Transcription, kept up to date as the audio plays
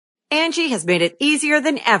Angie has made it easier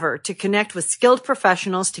than ever to connect with skilled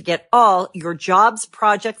professionals to get all your jobs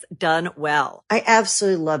projects done well. I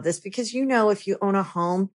absolutely love this because, if you own a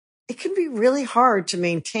home, it can be really hard to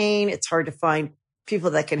maintain. It's hard to find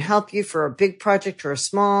people that can help you for a big project or a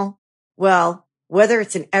small. Well, whether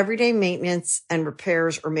it's in everyday maintenance and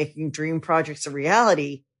repairs or making dream projects a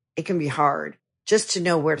reality, it can be hard just to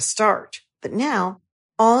know where to start. But now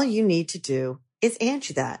all you need to do is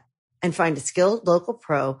Angie that and find a skilled local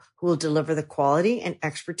pro who will deliver the quality and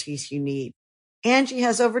expertise you need. Angie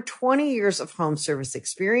has over 20 years of home service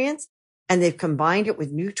experience, and they've combined it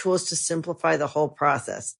with new tools to simplify the whole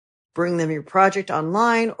process. Bring them your project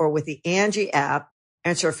online or with the Angie app,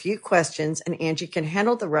 answer a few questions, and Angie can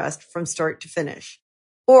handle the rest from start to finish.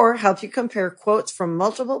 Or help you compare quotes from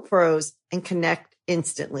multiple pros and connect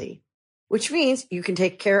instantly, which means you can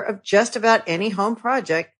take care of just about any home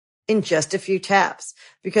project in just a few taps.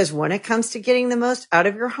 Because when it comes to getting the most out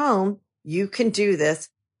of your home, you can do this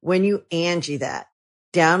when you Angie that.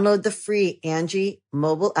 Download the free Angie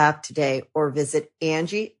mobile app today or visit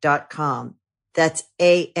Angie.com. That's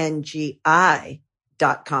ANGI.com.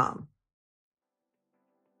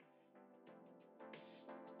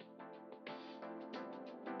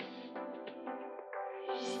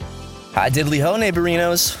 Hi, diddly ho,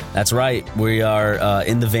 neighborinos. That's right. We are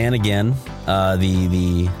in the van again.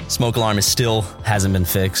 The Smoke alarm still hasn't been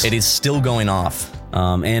fixed. It is still going off.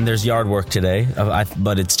 And there's yard work today,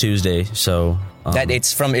 but it's Tuesday, so...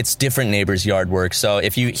 It's different neighbors' yard work. So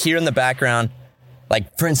if you hear in the background,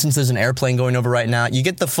 like, for instance, there's an airplane going over right now, you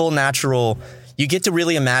get the full natural... You get to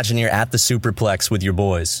really imagine you're at the Superplex with your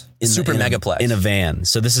boys. Megaplex. In a van.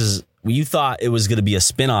 So this is... You thought it was going to be a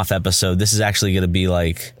spin-off episode. This is actually going to be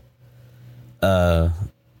like...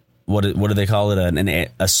 what do they call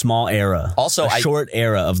it? A small era. Also, a short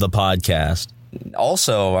era of the podcast.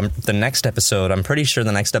 Also, the next episode, I'm pretty sure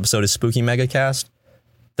the next episode is Spooky Megacast.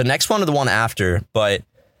 The next one or the one after, but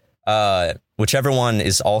whichever one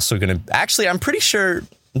is also going to... Actually, I'm pretty sure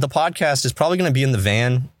the podcast is probably going to be in the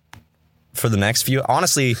van for the next few.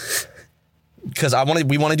 Honestly, because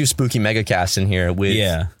we want to do Spooky Megacast in here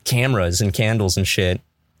with cameras and candles and shit.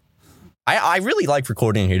 I really like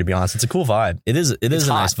recording here, to be honest. It's a cool vibe. It is a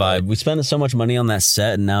nice vibe. We spent so much money on that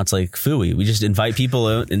set, and now it's like phooey. We just invite people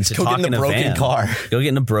out and to talk in a broken car. Go get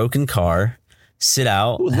in a broken car, sit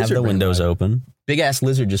out, have the windows open. Big ass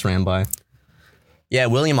lizard just ran by. Yeah,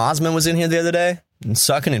 William Osmond was in here the other day, and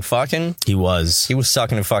sucking and fucking. He was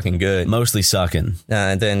sucking and fucking good. Mostly sucking.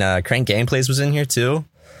 And then Crank Gameplays was in here too,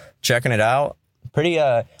 checking it out. Pretty.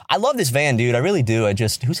 I love this van, dude. I really do.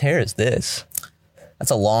 Whose hair is this?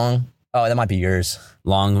 That's a long. Oh, that might be yours.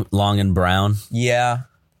 Long and brown. Yeah.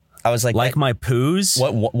 I was like my poos?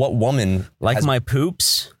 What woman? My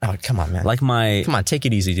poops? Oh, come on, man. Come on, take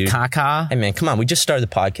it easy, dude. Caca? Hey, man, come on. We just started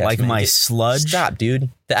the podcast. Like man. my sludge? Stop, dude.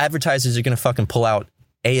 The advertisers are going to fucking pull out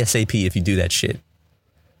ASAP if you do that shit.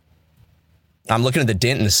 I'm looking at the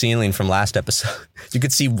dent in the ceiling from last episode. You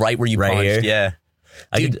could see right where you punched. Here? Yeah.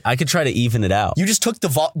 Dude, I could try to even it out. You just took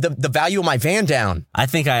the value of my van down. I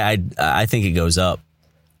think I think it goes up.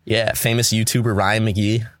 Yeah, famous YouTuber Ryan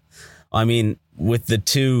McGee. I mean, with the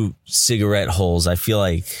two cigarette holes, I feel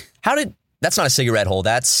like... That's not a cigarette hole.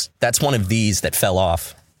 That's one of these that fell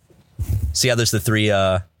off. See how there's the three...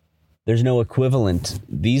 There's no equivalent.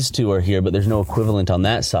 These two are here, but there's no equivalent on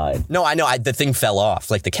that side. No, I know. The thing fell off,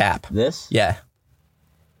 like the cap. This? Yeah.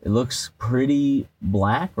 It looks pretty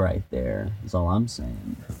black right there, is all I'm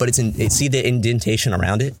saying. But see the indentation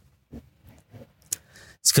around it?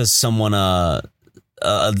 It's because someone...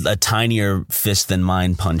 A tinier fist than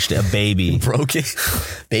mine punched it. A baby. Broke it.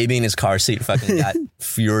 Baby in his car seat fucking got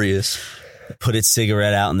furious. Put its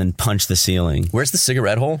cigarette out and then punched the ceiling. Where's the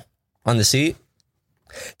cigarette hole? On the seat?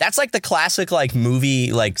 That's like the classic like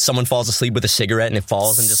movie, like someone falls asleep with a cigarette and it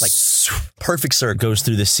falls and just like perfect circle. Goes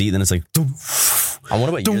through the seat, then it's like... Doom, I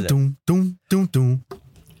wonder what you're there.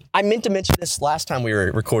 I meant to mention this last time we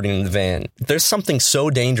were recording in the van. There's something so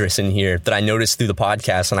dangerous in here that I noticed through the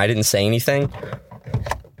podcast and I didn't say anything.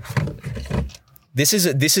 This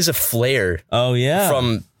is a flare. Oh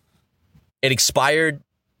yeah. It expired.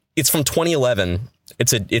 It's from 2011.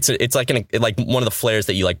 It's like one of the flares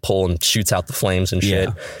that you like pull and shoots out the flames and shit.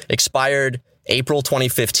 Yeah. Expired April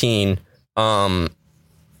 2015.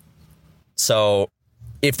 So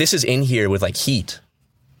if this is in here with like heat,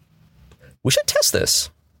 we should test this.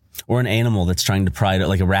 Or an animal that's trying to pry it,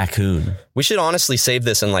 like a raccoon. We should honestly save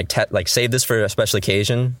this and save this for a special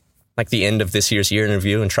occasion. Like the end of this year's year in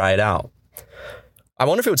review and try it out. I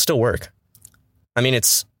wonder if it would still work. I mean,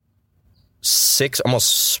 it's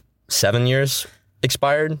almost 7 years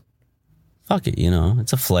expired. Fuck it,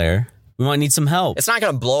 it's a flare. We might need some help. It's not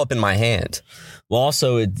going to blow up in my hand. Well,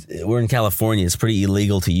 also, we're in California. It's pretty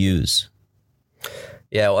illegal to use.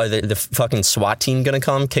 Yeah, well, the fucking SWAT team going to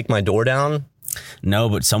come kick my door down? No,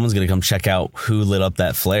 but someone's going to come check out who lit up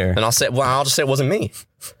that flare. And I'll just say it wasn't me.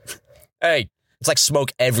 Hey, it's like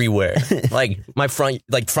smoke everywhere. Like my front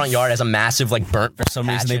yard has a massive like burnt. For some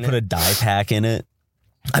reason, they put a dye pack in it.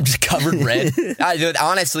 I'm just covered red.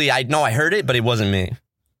 Honestly, I heard it, but it wasn't me.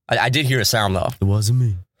 I did hear a sound though. It wasn't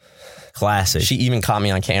me. Classic. She even caught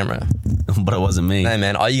me on camera. But it wasn't me. Hey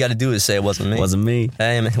man, all you got to do is say it wasn't me. It wasn't me.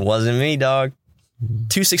 Hey man, it wasn't me, dog.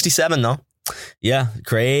 267 though. Yeah,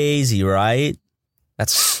 crazy, right?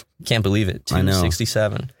 Can't believe it.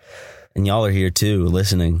 267. And y'all are here too,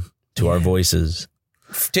 listening to our voices.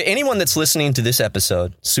 To anyone that's listening to this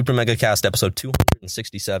episode, Super Mega Cast episode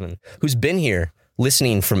 267, who's been here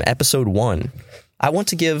listening from episode 1, I want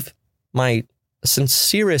to give my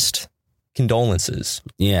sincerest condolences.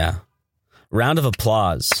 Yeah. Round of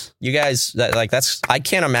applause. You guys, I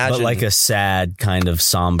can't imagine. But like a sad kind of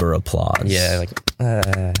somber applause. Yeah,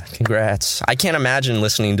 congrats. I can't imagine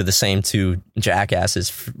listening to the same two jackasses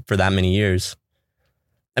for that many years.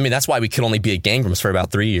 I mean, that's why we could only be at Gangrams for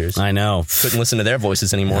about 3 years. I know. Couldn't listen to their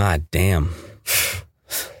voices anymore. God damn.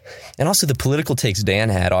 And also the political takes Dan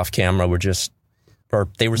had off camera were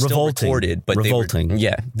they were still recorded, but revolting. They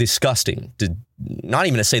were, disgusting. Not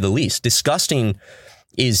even to say the least. Disgusting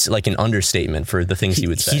is like an understatement for the things he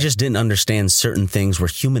would say. He just didn't understand certain things were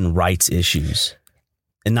human rights issues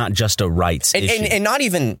and not just a rights issue. And not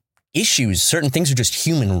even issues. Certain things are just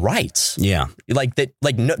human rights. Yeah. Like that,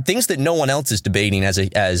 things that no one else is debating as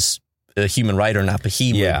a human right or not, but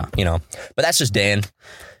he would, but that's just Dan.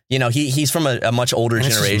 He's from a much older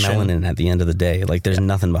generation. It's just melanin at the end of the day. Like there's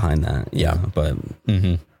nothing behind that. Yeah. But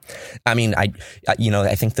I mean, I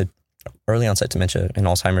think that early onset dementia and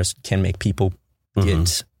Alzheimer's can make people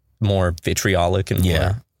get more vitriolic and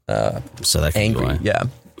more so that can angry. Yeah.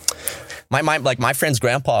 My friend's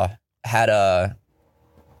grandpa had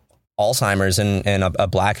Alzheimer's and a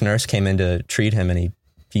black nurse came in to treat him and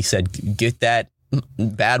he said, get that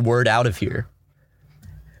bad word out of here.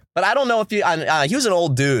 But I don't know if he was an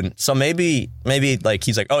old dude. So maybe like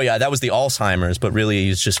he's like, oh yeah, that was the Alzheimer's, but really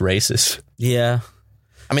he's just racist. Yeah.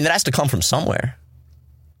 I mean, that has to come from somewhere.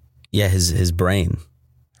 Yeah, his brain.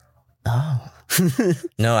 Oh.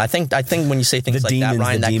 No, I think when you say things like that,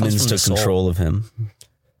 Ryan, that comes from the soul. Control of him.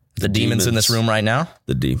 The demons in this room right now?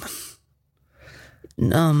 The demon.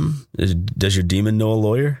 Does your demon know a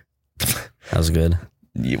lawyer? That was good.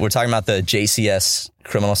 We're talking about the JCS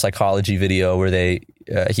criminal psychology video where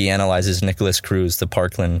he analyzes Nicholas Cruz, the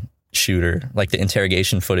Parkland shooter, like the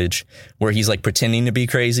interrogation footage where he's like pretending to be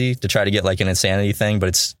crazy to try to get like an insanity thing,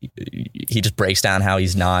 but he just breaks down how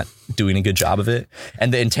he's not doing a good job of it.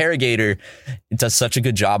 And the interrogator does such a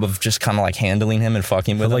good job of just kind of like handling him and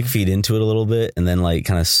fucking with him. Like feed into it a little bit and then like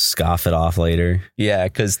kind of scoff it off later. Yeah,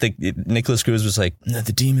 because Nicholas Cruz was like, no,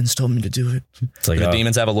 the demons told me to do it. It's like, the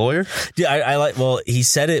demons have a lawyer? Yeah, I like, well, he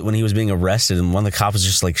said it when he was being arrested and one of the cops was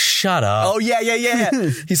just like, shut up. Oh, yeah.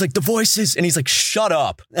 He's like, the voices. And he's like, shut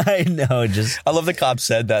up. I know. I love the cop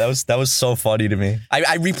said that. That was so funny to me.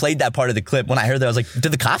 I replayed that part of the clip. When I heard that, I was like,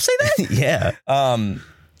 did the cop say that? Yeah.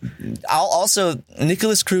 Also,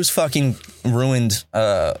 Nicholas Cruz fucking ruined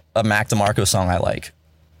a Mac DeMarco song I like.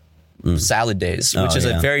 Salad Days, which is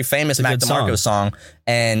a very famous Mac DeMarco song.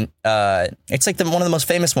 And it's like one of the most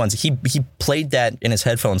famous ones. He played that in his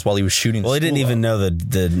headphones while he was shooting. Well, he didn't even know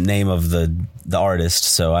the name of the artist,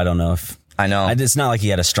 so I don't know if... I know. It's not like he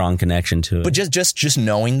had a strong connection to it. But just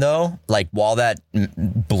knowing though, like while that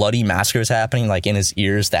bloody massacre is happening, like in his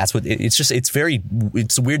ears, that's what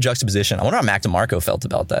it's a weird juxtaposition. I wonder how Mac DeMarco felt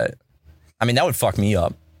about that. I mean, that would fuck me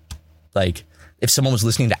up. Like if someone was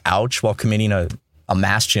listening to Ouch while committing a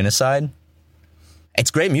mass genocide. It's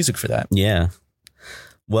great music for that. Yeah.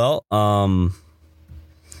 Well,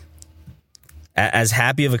 as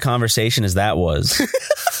happy of a conversation as that was,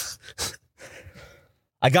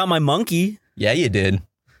 I got my monkey. Yeah, you did.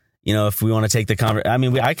 If we want to take the conversation, I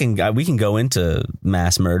mean, we can go into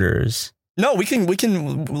mass murderers. No, we can.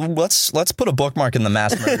 Let's put a bookmark in the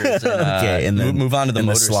mass murders. And, okay, and then move on to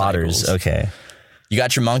the slaughters. Okay, you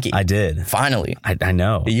got your monkey. I did. Finally, I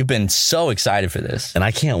know. You've been so excited for this, and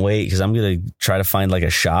I can't wait because I'm gonna try to find like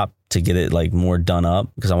a shop to get it like more done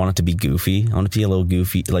up because I want it to be goofy. I want it to be a little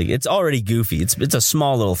goofy. Like it's already goofy. It's a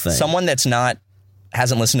small little thing. Someone that's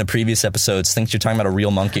hasn't listened to previous episodes thinks you're talking about a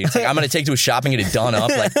real monkey. It's like, I'm going to take to a shop and get it done up,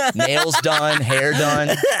 like nails done, hair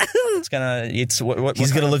done. He's going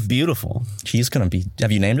to look beautiful. He's going to be, have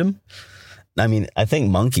you named him? I mean, I think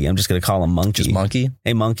Monkey. I'm just going to call him Monkey. Just Monkey?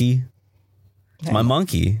 Hey, Monkey. It's my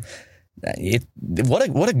monkey.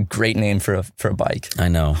 What a great name for a bike. I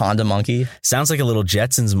know. Honda Monkey. Sounds like a little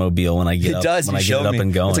Jetsons mobile when I get up. Does. When I get it up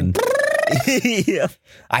and going. Yeah.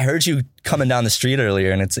 I heard you coming down the street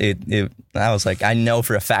earlier, and I was like, I know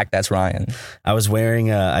for a fact that's Ryan. I was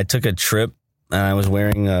wearing I took a trip, and I was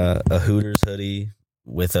wearing a Hooters hoodie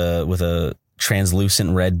with a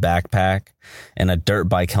translucent red backpack and a dirt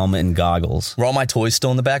bike helmet and goggles. Were all my toys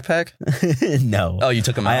still in the backpack? No. Oh, you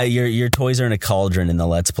took them out? Your toys are in a cauldron in the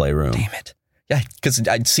Let's Play room. Damn it. Yeah, because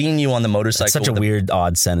I'd seen you on the motorcycle. That's such a weird,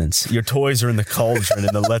 odd sentence. Your toys are in the cauldron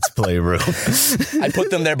in the Let's Play room. I put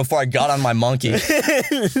them there before I got on my monkey.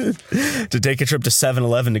 To take a trip to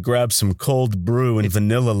 7-Eleven to grab some cold brew and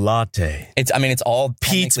vanilla latte. It's all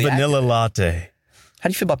Pete's technically vanilla accurate. latte. How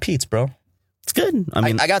do you feel about Pete's, bro? It's good. I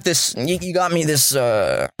mean, I got this. You got me this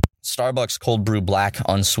Starbucks cold brew black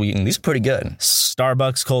unsweetened. These are pretty good.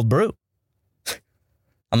 Starbucks cold brew.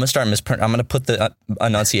 I'm gonna start I'm gonna put the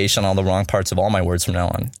enunciation on all the wrong parts of all my words from now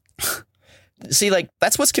on. See, like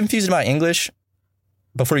that's what's confusing about English.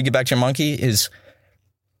 Before you get back to your monkey, is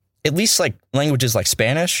at least like languages like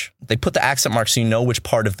Spanish, they put the accent mark so you know which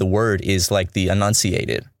part of the word is like the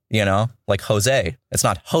enunciated. You know, like Jose. It's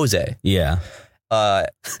not Jose. Yeah.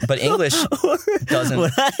 But English doesn't.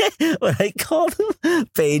 When I called him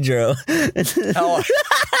Pedro. Oh.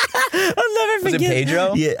 I'll never Was forget. it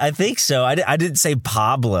Pedro? Yeah, I think so. I didn't say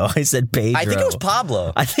Pablo. I said Pedro. I think it was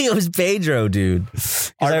Pablo. I think it was Pedro, dude.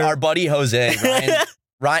 Our buddy Jose,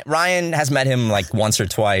 Ryan has met him like once or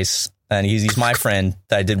twice. And he's my friend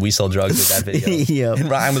that I did We Sell Drugs with that video. Yeah.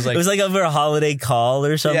 And Ryan was like... It was like over a holiday call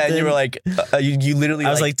or something. Yeah, and you were like... you literally...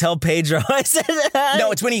 I was like, tell Pedro. I said that.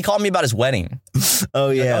 No, it's when he called me about his wedding. Oh,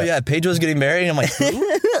 yeah. Like, oh, yeah, Pedro's getting married. And I'm like, who?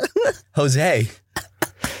 Jose.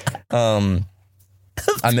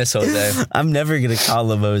 I miss Jose. I'm never going to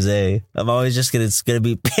call him Jose. I'm always just going to... It's going to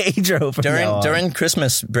be Pedro from now on. During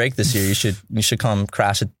Christmas break this year, you should come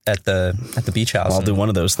crash at the beach house. I'll do one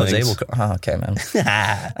of those things. Jose will... okay, man.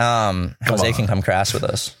 Jose can come crash with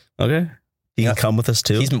us. Okay. He can come with us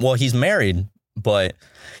too? He's married, but...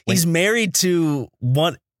 He's married to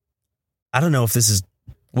one... I don't know if this is...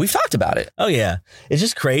 We've talked about it. Oh, yeah. It's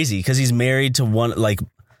just crazy because he's married to one...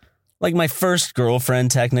 Like my first girlfriend,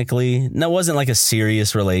 technically. No, it wasn't like a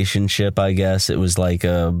serious relationship, I guess. It was like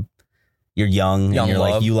you're young and you're love.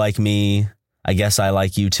 like, you like me. I guess I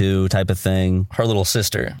like you too type of thing. Her little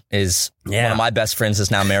sister is Yeah. one of my best friends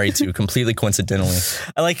is now married to, completely coincidentally.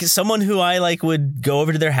 I like someone who I like would go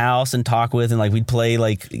over to their house and talk with, and like we'd play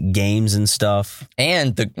like games and stuff.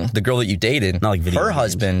 And the girl that you dated, Not like video her games.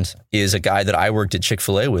 husband is a guy that I worked at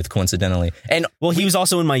Chick-fil-A with, coincidentally. And Well, he was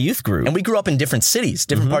also in my youth group. we grew up in different cities,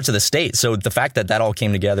 different parts of the state. So the fact that all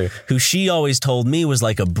came together. Who she always told me was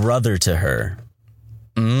like a brother to her.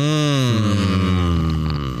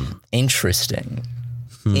 Interesting.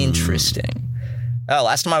 Interesting. Oh,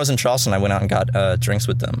 last time I was in Charleston, I went out and got drinks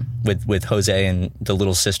with them, with Jose and the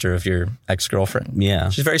little sister of your ex-girlfriend. Yeah.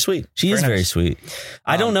 She's very sweet. She is very nice. sweet.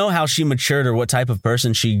 I don't know how she matured or what type of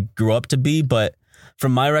person she grew up to be, but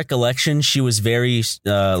from my recollection, she was very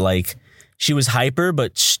she was hyper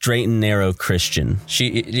but straight and narrow Christian.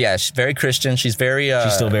 She's very Christian. She's very...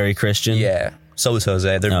 She's still very Christian. Yeah. So is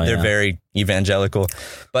Jose. They're very evangelical.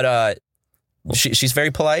 But she's very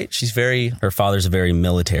polite. She's very... Her father's a very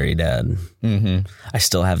military dad. Mm-hmm. I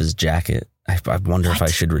still have his jacket. I wonder if I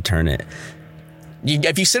should return it.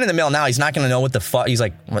 If you send in the mail now, he's not going to know what the fuck. He's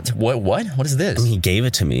like, what is this? I mean, he gave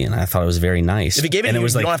it to me, and I thought it was very nice. If he gave it and to it you,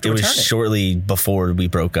 was you like don't have to it was return it. shortly before we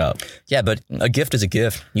broke up. Yeah, but a gift is a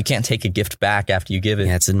gift. You can't take a gift back after you give it.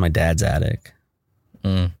 Yeah, it's in my dad's attic.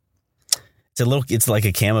 It's like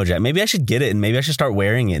a camo jacket. Maybe I should get it, and maybe I should start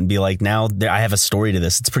wearing it and be like, now I have a story to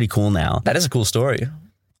this. It's pretty cool now. That is a cool story.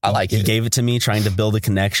 I like it. He gave it to me, trying to build a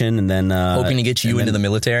connection, and then Hoping to get you into the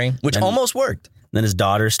military, which almost worked. Then his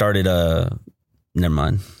daughter started. Never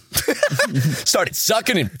mind. Started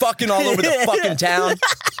sucking and fucking all over the fucking town.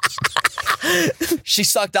 She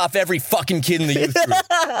sucked off every fucking kid in the youth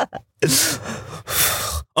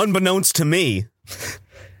group. Unbeknownst to me.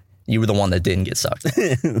 You were the one that didn't get sucked.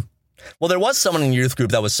 Well, there was someone in your youth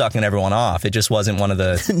group that was sucking everyone off. It just wasn't one of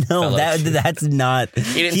the... No, fellows. that's not.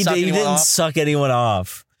 He didn't suck anyone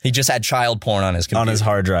off. He just had child porn on his computer. On his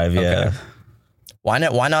hard drive, yeah. Okay. Why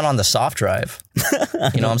not on the soft drive?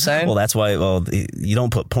 You know what I'm saying? Well, that's why. Well, you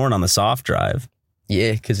don't put porn on the soft drive.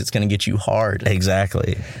 Yeah, because it's going to get you hard.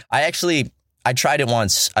 Exactly. I tried it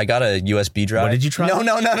once. I got a USB drive. What did you try? No.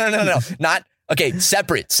 Not... Okay,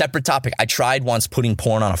 separate topic. I tried once putting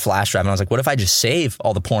porn on a flash drive, and I was like, what if I just save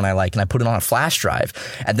all the porn I like and I put it on a flash drive?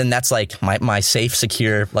 And then that's like my safe,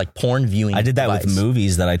 secure, like porn viewing I did that device. with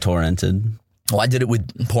movies that I torrented. Well, I did it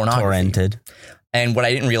with pornography. Torrented. And what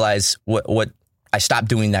I didn't realize, what I stopped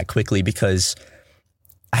doing that quickly because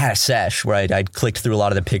I had a sesh where I'd clicked through a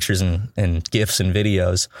lot of the pictures and GIFs and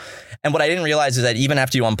videos. And what I didn't realize is that even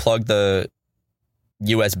after you unplug the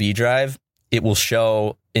USB drive, it will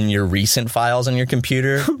show in your recent files on your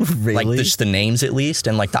computer, Really? like just the names at least,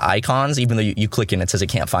 and like the icons, even though you click in, it says it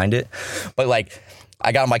can't find it. But like,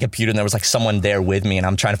 I got on my computer and there was like someone there with me and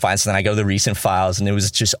I'm trying to find something. I go to the recent files and it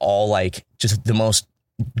was just all like just the most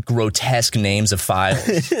grotesque names of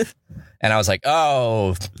files. And I was like,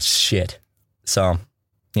 oh shit. So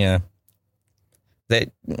yeah,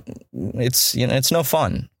 it's no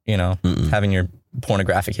fun, having your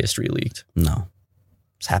pornographic history leaked. No.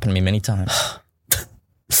 It's happened to me many times.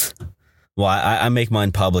 Well, I make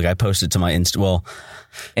mine public. I post it to my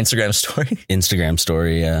Instagram story. Instagram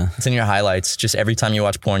story, yeah. It's in your highlights. Just every time you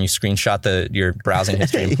watch porn, you screenshot your browsing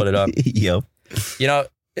history and put it up. Yep.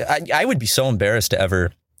 I would be so embarrassed to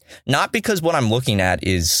ever, not because what I'm looking at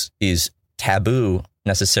is taboo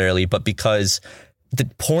necessarily, but because the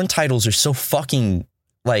porn titles are so fucking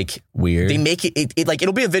like weird. They make it like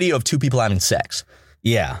it'll be a video of two people having sex.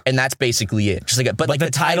 Yeah. And that's basically it. Just like, but like the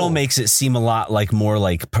title makes it seem a lot like more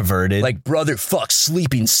like perverted. Like brother fucks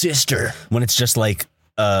sleeping sister. When it's just like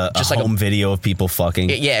a home video of people fucking.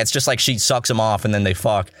 Yeah, it's just like she sucks him off and then they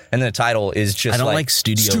fuck. And then the title is just I don't like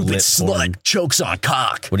studio stupid lit slut porn. Chokes on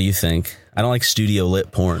cock. What do you think? I don't like studio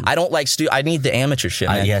lit porn. I don't like I need the amateur shit,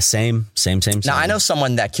 man. Yeah, same. Now, I know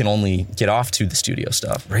someone that can only get off to the studio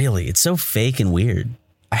stuff. Really? It's so fake and weird.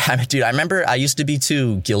 Dude, I remember I used to be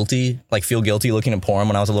too guilty, like feel guilty looking at porn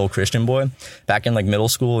when I was a little Christian boy back in like middle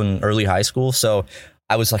school and early high school. So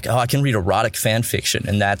I was like, oh, I can read erotic fan fiction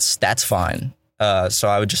and that's fine. So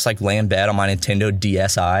I would just like lay in bed on my Nintendo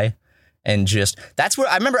DSi and that's where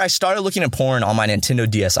I remember I started looking at porn on my Nintendo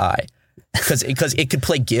DSi because it could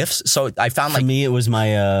play GIFs. So I found For me, it was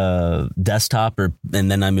my desktop and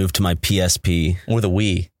then I moved to my PSP. Or the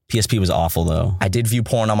Wii. PSP was awful, though. I did view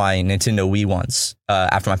porn on my Nintendo Wii once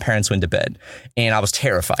after my parents went to bed, and I was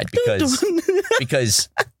terrified because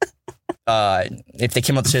if they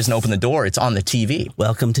came up the stairs and opened the door, it's on the TV.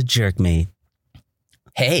 Welcome to Jerkmate.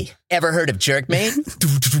 Hey, ever heard of Jerkmate?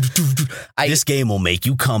 This game will make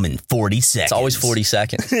you come in 40 seconds. It's always 40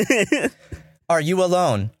 seconds. Are you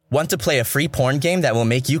alone? Want to play a free porn game that will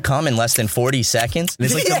make you come in less than 40 seconds? And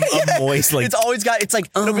it's like a voice, like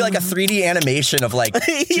it'll be like a 3D animation of like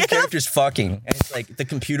two characters fucking, and it's like the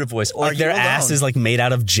computer voice. Like their ass is like made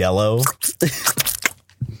out of Jello.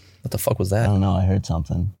 What the fuck was that? I don't know. I heard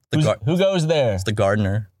something. Who goes there? It's the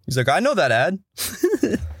gardener. He's like, I know that ad.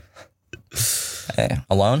 Hey,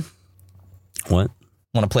 alone? What?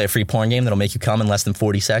 Want to play a free porn game that'll make you come in less than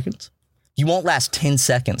 40 seconds? You won't last 10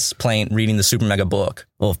 seconds reading the super mega book.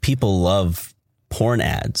 Well, if people love porn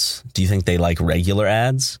ads, do you think they like regular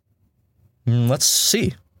ads? Let's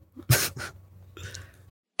see.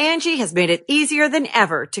 Angie has made it easier than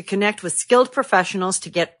ever to connect with skilled professionals to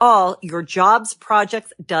get all your jobs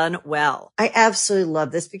projects done well. I absolutely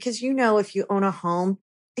love this because, if you own a home,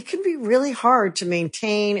 it can be really hard to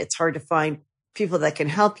maintain. It's hard to find people that can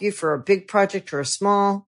help you for a big project or a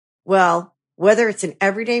small. Well, whether it's in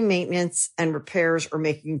everyday maintenance and repairs or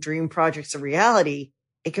making dream projects a reality,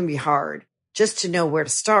 it can be hard just to know where to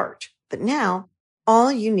start. But now,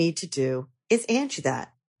 all you need to do is Angie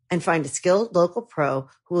that and find a skilled local pro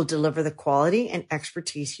who will deliver the quality and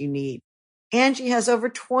expertise you need. Angie has over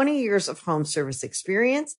 20 years of home service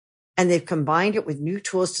experience, and they've combined it with new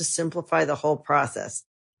tools to simplify the whole process.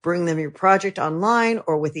 Bring them your project online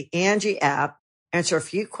or with the Angie app. Answer a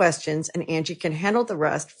few questions and Angie can handle the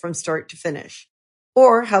rest from start to finish.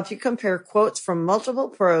 Or help you compare quotes from multiple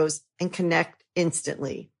pros and connect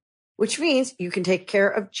instantly. Which means you can take care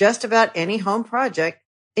of just about any home project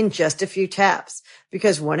in just a few taps.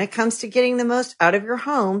 Because when it comes to getting the most out of your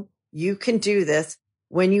home, you can do this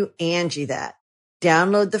when you Angie that.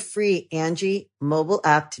 Download the free Angie mobile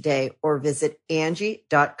app today or visit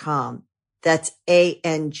Angie.com. That's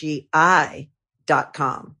ANGI.com.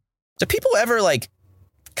 Do people ever like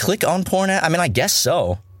click on porn ad? I mean, I guess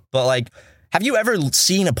so. But like, have you ever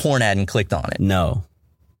seen a porn ad and clicked on it? No.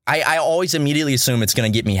 I always immediately assume it's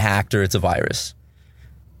going to get me hacked or it's a virus.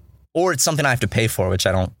 Or it's something I have to pay for, which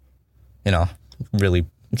I don't, really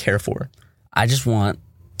care for. I just want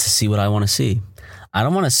to see what I want to see. I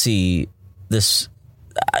don't want to see this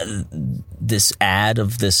ad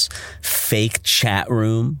of this fake chat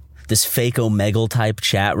room, this fake Omegle type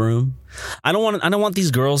chat room. I don't want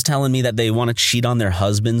these girls telling me that they want to cheat on their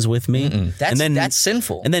husbands with me. That's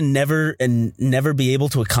sinful. And then never be able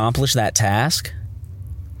to accomplish that task.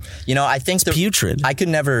 I think it's putrid. I could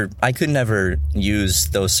never use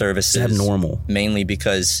those services. It's abnormal. Mainly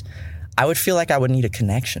because I would feel like I would need a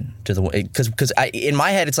connection to the way, because in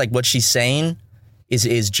my head it's like what she's saying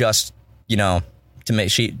is just, you know,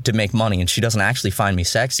 to make money, and she doesn't actually find me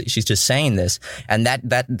sexy. She's just saying this, and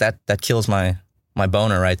that kills my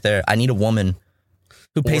boner right there. I need a woman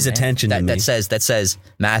who pays attention to me. That says,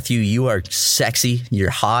 Matthew, you are sexy, you're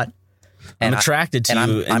hot. I'm attracted to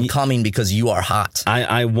you. I'm coming because you are hot.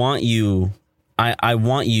 I want you. I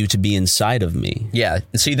want you to be inside of me. Yeah.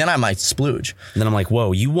 See, then I might splooge. And then I'm like,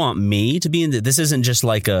 whoa, you want me to be in this? Isn't just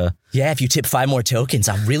like a... Yeah, if you tip 5 more tokens,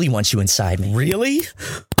 I really want you inside me. Really?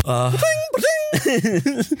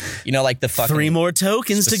 You know, like the fucking... 3 more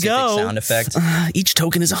tokens to go. Sound effect. Each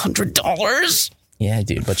token is $100. Yeah,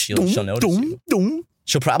 dude, but she'll notice you.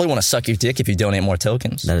 She'll probably want to suck your dick if you donate more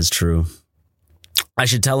tokens. That is true. I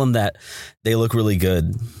should tell them that they look really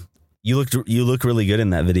good. You look really good in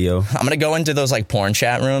that video. I'm going to go into those like porn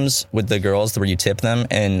chat rooms with the girls where you tip them,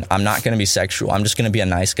 and I'm not going to be sexual. I'm just going to be a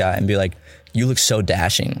nice guy and be like, you look so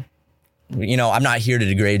dashing. You know, I'm not here to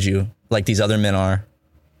degrade you like these other men are.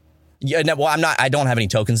 Yeah, no, well, I don't have any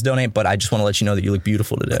tokens to donate, but I just want to let you know that you look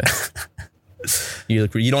beautiful today. You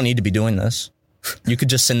don't need to be doing this. You could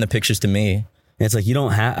just send the pictures to me. It's like, you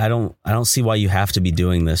don't have, I don't see why you have to be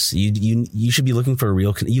doing this. You should be looking for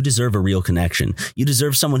you deserve a real connection. You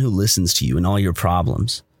deserve someone who listens to you and all your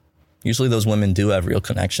problems. Usually those women do have real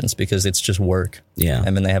connections because it's just work. Yeah.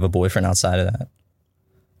 And then they have a boyfriend outside of that.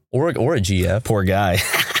 Or a GF. Poor guy.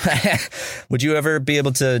 Would you ever be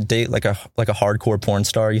able to date like a hardcore porn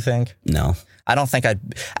star, you think? No. I don't think I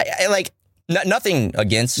like, nothing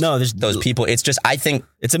against those people. It's just, I think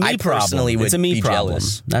it's a me personally problem. It's a me be problem.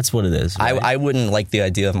 jealous. That's what it is. Right? I wouldn't like the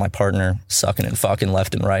idea of my partner sucking and fucking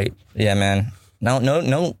left and right. Yeah, man. No,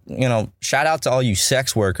 you know, shout out to all you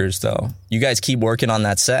sex workers though. You guys keep working on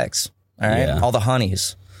that sex. All right. Yeah. All the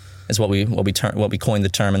honeys is what we coined the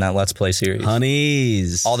term in that Let's Play series.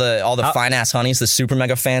 Honeys. All the fine ass honeys, the super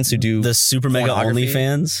mega fans who do the super mega only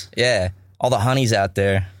fans. Yeah. All the honeys out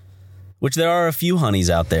there. Which there are a few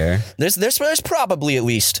honeys out there. There's probably at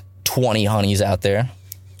least 20 honeys out there.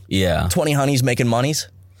 Yeah. 20 honeys making monies.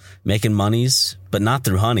 Making monies, but not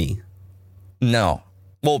through honey. No.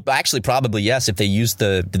 Well, actually, probably yes, if they used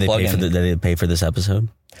the plugin. Did they pay for this episode?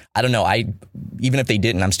 I don't know. Even if they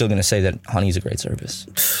didn't, I'm still going to say that honey's a great service.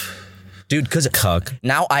 Dude, because Cuck.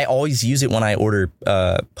 Now I always use it when I order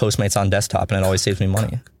Postmates on desktop, and it always saves me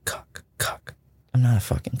money. Cuck. I'm not a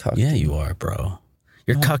fucking cuck. Yeah, you are, bro.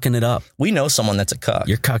 You're cucking it up. We know someone that's a cuck.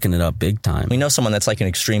 You're cucking it up big time. We know someone that's like an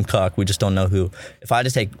extreme cuck. We just don't know who. If I had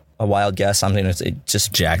to take a wild guess, I'm going to say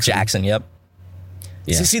just Jackson. Yep.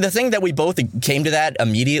 Yeah. See, the thing that we both came to that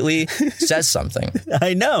immediately says something.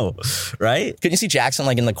 I know, right? Couldn't you see Jackson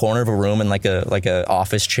like in the corner of a room in like a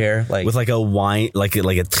office chair, like with like a wine, like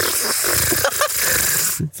a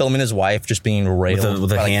filming his wife just being railed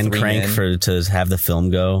with a hand crank to have the film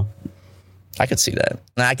go. I could see that.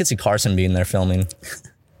 I could see Carson being there filming,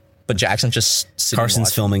 but Jackson's just sitting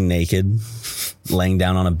Carson's filming naked, laying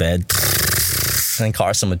down on a bed. And then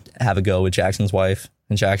Carson would have a go with Jackson's wife,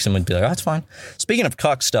 and Jackson would be like, "Oh, that's fine." Speaking of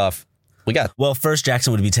cuck stuff, first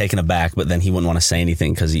Jackson would be taken aback, but then he wouldn't want to say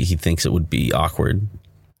anything because he thinks it would be awkward.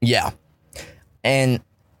 Yeah, and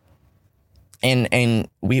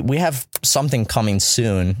we have something coming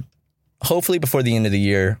soon. Hopefully before the end of the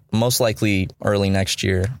year, most likely early next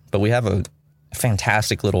year. But we have a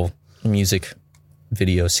fantastic little music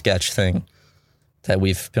video sketch thing that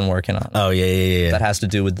we've been working on. Oh, yeah. That has to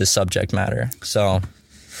do with the subject matter. So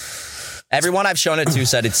everyone I've shown it to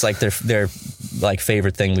said it's like their like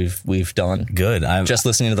favorite thing we've done. Good. I'm just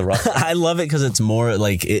listening to the rough. I love it because it's more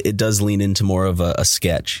like it does lean into more of a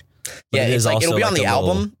sketch. But yeah, it's like it'll be on the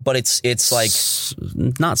album, but it's like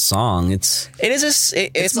not song. It's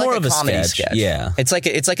more like of a comedy sketch. Yeah, it's like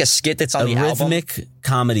a skit that's on the album. A rhythmic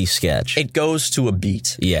comedy sketch. It goes to a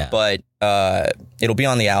beat. Yeah, but it'll be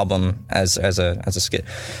on the album as a skit.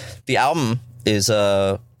 The album is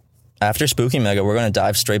after Spooky Mega. We're going to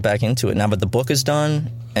dive straight back into it now. But the book is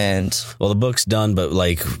done, and the book's done, but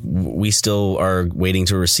like we still are waiting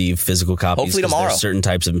to receive physical copies. Hopefully tomorrow. There's certain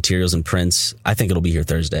types of materials and prints. I think it'll be here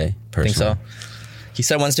Thursday. Personally. Think so. He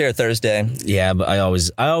said Wednesday or Thursday. Yeah, but I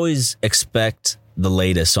always expect the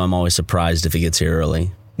latest, so I'm always surprised if it gets here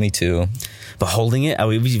early. Me too. But holding it,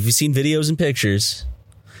 we've seen videos and pictures.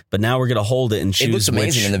 But now we're going to hold it and choose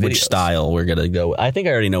which style we're going to go with. I think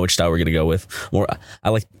I already know which style we're going to go with. I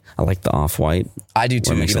like the off-white. I do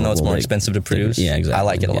too, even though it's more expensive to produce. Yeah, exactly. I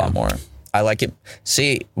like it a lot more. I like it.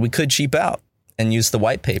 See, we could cheap out and use the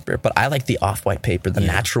white paper, but I like the off-white paper, the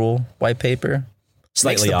natural white paper.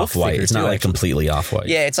 Slightly off-white. It's not like completely off-white.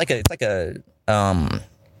 Yeah, it's like a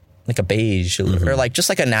beige or like just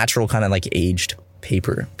like a natural kind of like aged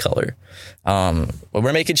paper color.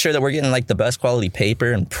 We're making sure that we're getting like the best quality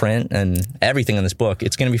paper and print and everything in this book.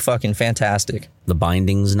 It's going to be fucking fantastic. The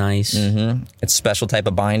binding's nice. Mm-hmm. It's a special type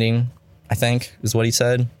of binding, I think, is what he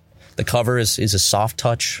said. The cover is a soft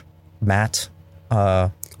touch matte.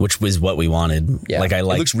 Which was what we wanted. Yeah. Like, I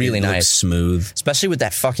like it. Looks really nice. Looks smooth. Especially with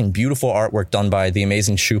that fucking beautiful artwork done by the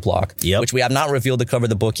amazing Shooplock. Yep. Which we have not revealed the cover of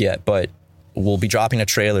the book yet, but we'll be dropping a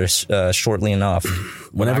trailer shortly enough.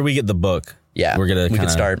 Whenever we get the book, we're going to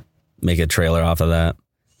start make a trailer off of that.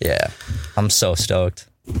 Yeah. I'm so stoked.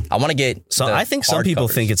 I want to get I think some people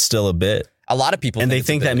think it's still a bit. A lot of people and they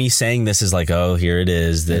think that me saying this is like, oh, here it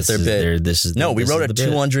is. This is their, this is no. This we wrote is a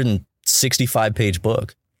 265 page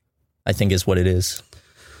book. I think is what it is.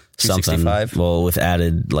 Something. Well, with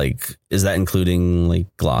added like, is that including like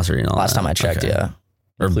glossary and all? Last that? time I checked, yeah.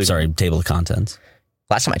 Or sorry, table of contents.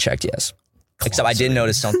 Last time I checked, yes. Except I did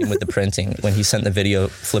notice something with the printing when he sent the video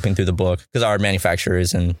flipping through the book, because our manufacturer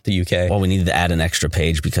is in the UK. Well, we needed to add an extra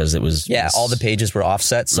page because it was all the pages were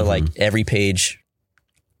offset, so like every page.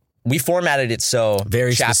 We formatted it so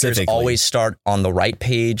very chapters always start on the right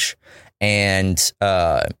page, and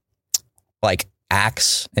like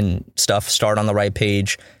acts and stuff start on the right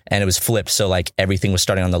page, and it was flipped so like everything was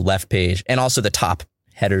starting on the left page, and also the top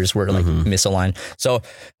headers were like misaligned. So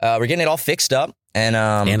we're getting it all fixed up, and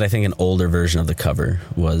I think an older version of the cover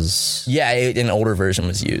was an older version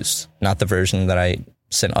was used, not the version that I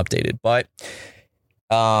sent updated, but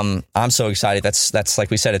I'm so excited. That's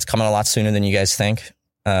like we said, it's coming a lot sooner than you guys think.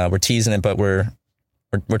 We're teasing it, but we're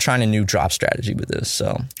trying a new drop strategy with this.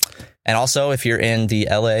 So, and also if you're in the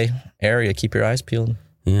LA area, keep your eyes peeled.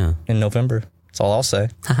 Yeah, in November. That's all I'll say.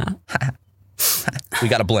 We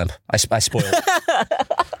got a blimp. I spoiled it.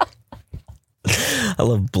 I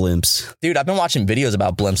love blimps. Dude, I've been watching videos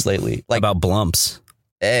about blimps lately. Like about blumps.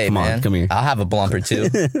 Hey, come man. on, come here. I'll have a blumper too.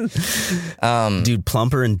 Dude,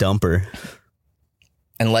 plumper and dumper.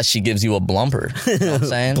 Unless she gives you a blumper. You know what I'm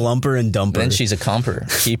saying? Blumper and dumper. Then she's a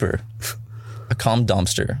keeper. A cum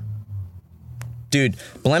dumpster. Dude,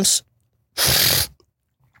 blimps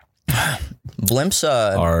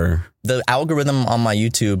are the algorithm on my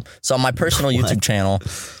YouTube. So on my personal YouTube channel,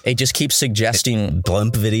 it just keeps suggesting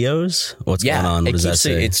blimp videos. What's going on? What does that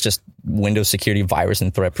say? It's just Windows security, virus,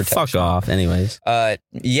 and threat protection. Fuck off. Anyways, I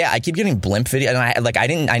keep getting blimp video,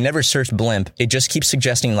 and I never searched blimp. It just keeps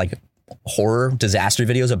suggesting like horror disaster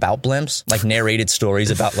videos about blimps, like narrated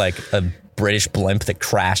stories about like a British blimp that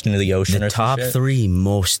crashed into the ocean. The top 3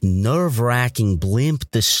 most nerve-wracking blimp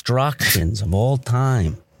destructions of all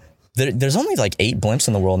time. There's only like 8 blimps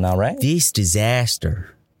in the world now, right? This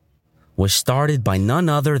disaster was started by none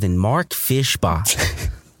other than Mark Fishbach.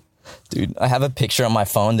 Dude, I have a picture on my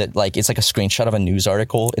phone that like it's like a screenshot of a news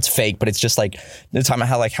article. It's fake, but it's just like the time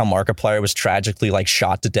how Markiplier was tragically like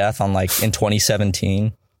shot to death on like in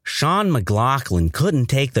 2017. Sean McLaughlin couldn't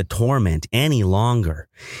take the torment any longer.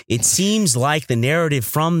 It seems like the narrative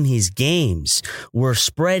from his games were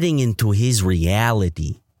spreading into his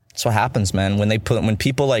reality. That's what happens, man. When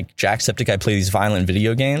people like Jacksepticeye play these violent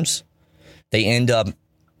video games, they end up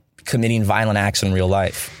committing violent acts in real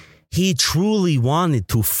life. He truly wanted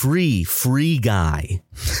to free Free Guy.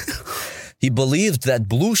 He believed that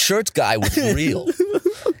blue shirt guy was real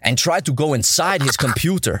and tried to go inside his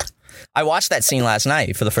computer. I watched that scene last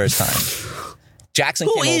night for the first time. Jackson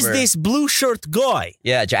came over. Who is this blue shirt guy?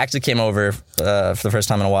 Yeah, Jackson came over for the first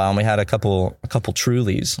time in a while, and we had a couple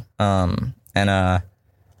Trulies.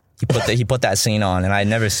 He put that scene on, and I had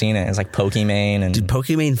never seen it. It's like Pokimane, and dude,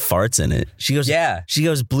 Pokimane farts in it. She goes, yeah. She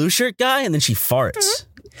goes, blue shirt guy, and then she farts.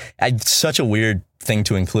 Such a weird thing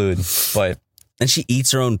to include, but and she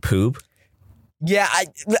eats her own poop. Yeah,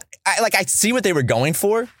 I see what they were going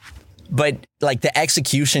for, but like the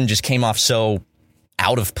execution just came off so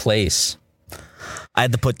out of place. I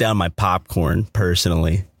had to put down my popcorn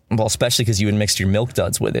personally. Well, especially because you had mixed your Milk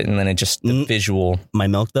Duds with it, and then it just the visual. My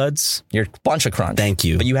Milk Duds? Your bunch of crunch. Thank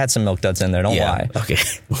you. But you had some Milk Duds in there. Don't lie. Okay.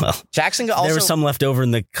 Well, Jackson also there was some left over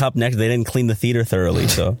in the cup next. They didn't clean the theater thoroughly,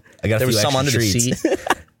 so I got. There was some under treats. the seat.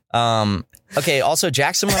 Okay. Also,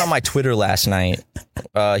 Jackson went on my Twitter last night.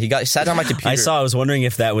 He sat on my computer. I was wondering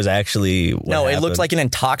if that was actually what happened. It looked like an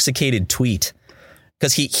intoxicated tweet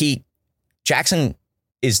because Jackson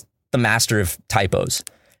is the master of typos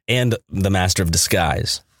and the master of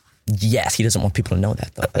disguise. Yes, he doesn't want people to know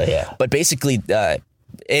that though. Yeah. But basically,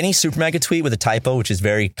 any super mega tweet with a typo, which is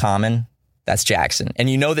very common, that's Jackson. And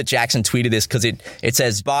you know that Jackson tweeted this because it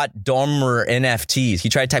says bot Domr NFTs. He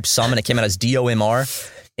tried to type some and it came out as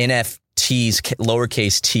DOMR NFTs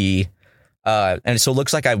lowercase t And so it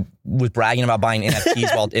looks like I was bragging about buying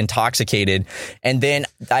NFTs while intoxicated. And then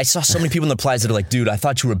I saw so many people in the replies that are like, dude, I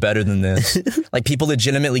thought you were better than this. Like people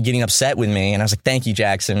legitimately getting upset with me. And I was like, thank you,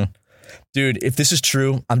 Jackson. Dude, if this is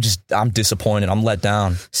true, I'm disappointed. I'm let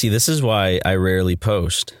down. See, this is why I rarely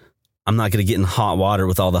post. I'm not going to get in hot water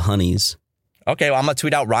with all the honeys. Okay, well, I'm going to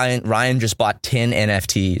tweet out Ryan just bought 10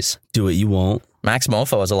 NFTs. Do it, you won't. Max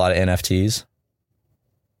Mofo has a lot of NFTs.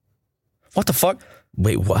 What the fuck?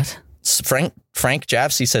 Wait, what? Frank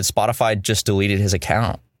Javsey said Spotify just deleted his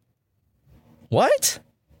account. What?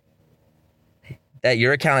 That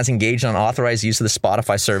your account is engaged in unauthorized use of the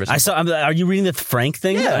Spotify service. I saw. Are you reading the Frank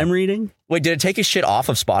thing that I'm reading? Wait, did it take his shit off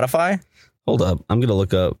of Spotify? Hold up. I'm going to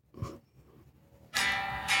look up.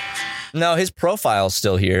 No, his profile's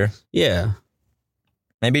still here. Yeah.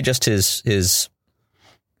 Maybe just his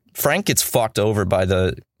Frank gets fucked over by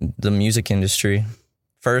the music industry.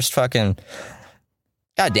 First fucking...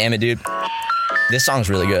 God damn it, dude. This song's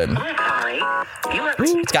really good.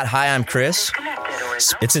 It's got Hi, I'm Chris.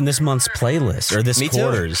 It's in this month's playlist, or this Me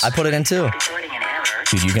quarter's. Too. I put it in too.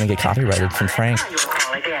 Dude, you're going to get copyrighted from Frank.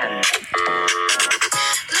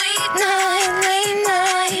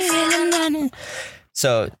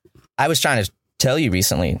 So, I was trying to tell you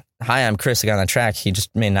recently, Hi, I'm Chris, the guy on the track. He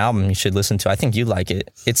just made an album you should listen to. I think you'd like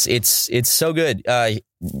it. It's so good. I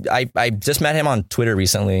just met him on Twitter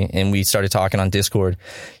recently, and we started talking on Discord.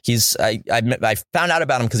 I found out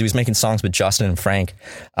about him because he was making songs with Justin and Frank,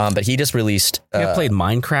 but he just released. I played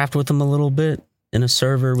Minecraft with him a little bit in a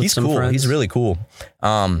server with some friends. He's really cool.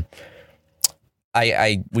 We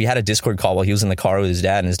had a Discord call while he was in the car with his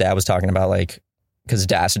dad, and his dad was talking about because his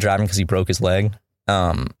dad has to drive him because he broke his leg.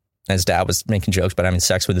 And his dad was making jokes about having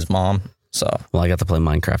sex with his mom. So, well, I got to play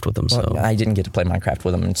Minecraft with him. So I didn't get to play Minecraft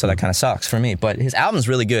with him, and so that kind of sucks for me. But his album's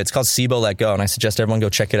really good. It's called SIBO Let Go, and I suggest everyone go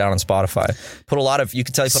check it out on Spotify. You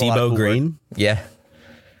could tell he put a lot of cool Green. Work. Yeah.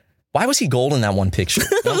 Why was he gold in that one picture?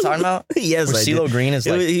 You know what I'm talking about? Yes, CeeLo Green is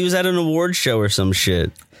he was at an award show or some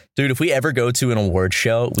shit. Dude, if we ever go to an award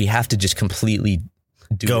show, we have to just completely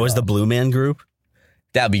go as the Blue Man Group.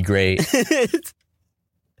 That'd be great.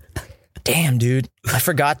 Damn, dude, I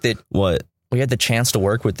forgot that. What? We had the chance to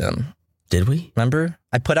work with them. Did we? Remember?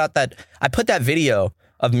 I put that video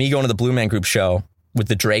of me going to the Blue Man Group show with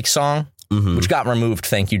the Drake song, which got removed.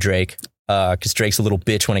 Thank you, Drake. Because Drake's a little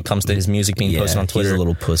bitch when it comes to his music being posted on Twitter. He's a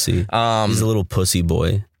little pussy. He's a little pussy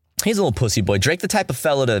boy. He's a little pussy boy. Drake, the type of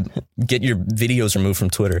fella to get your videos removed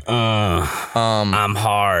from Twitter. I'm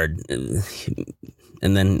hard.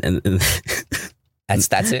 And then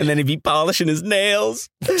that's it. And then he'd be polishing his nails.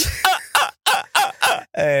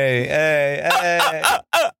 Hey.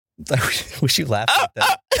 I wish you laughed like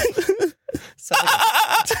that.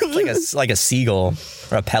 It's like a seagull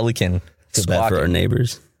or a pelican. It's bad for our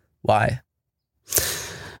neighbors. Why?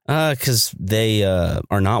 Because they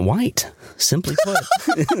are not white, simply put.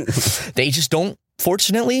 They just don't,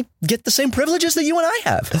 fortunately, get the same privileges that you and I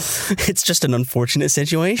have. It's just an unfortunate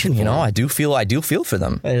situation. You know, I do feel for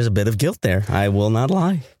them. There's a bit of guilt there. I will not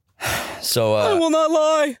lie. So I will not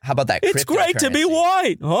lie. How about that? It's great to be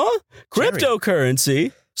white, huh?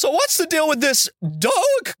 Cryptocurrency. So what's the deal with this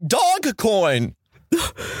dog coin?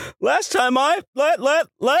 Last time let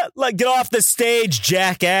get off the stage,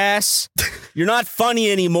 jackass. You're not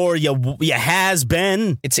funny anymore, you has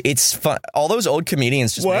been. It's fun. All those old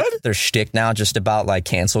comedians just make their shtick now just about like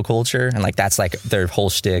cancel culture, and like that's like their whole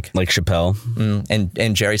shtick. Like Chappelle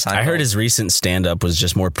and Jerry Seinfeld. I heard his recent stand up was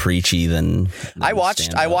just more preachy than I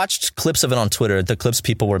watched clips of it on Twitter. The clips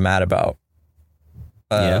people were mad about.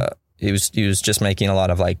 He was just making a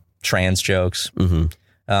lot of like trans jokes.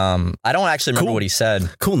 I don't actually remember what he said.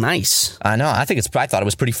 Cool, nice. I know. I thought it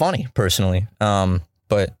was pretty funny, personally.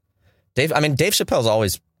 But Dave Chappelle's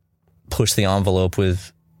always pushed the envelope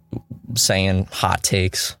with saying hot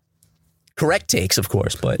takes. Correct takes, of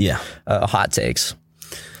course, but hot takes.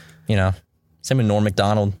 You know, same with Norm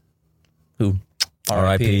Macdonald, who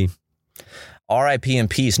R.I.P. R.I.P. in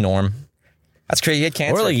peace, Norm. That's crazy. He had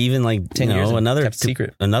cancer. Or like even like 10 years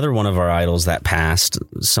another one of our idols that passed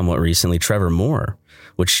somewhat recently, Trevor Moore,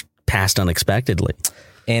 which passed unexpectedly.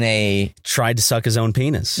 Tried to suck his own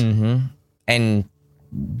penis. Mm-hmm. And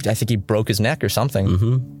I think he broke his neck or something.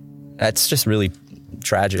 Mm-hmm. That's just really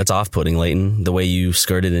tragic. That's off-putting, Leighton. The way you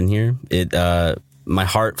skirted in here, my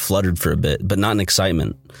heart fluttered for a bit, but not in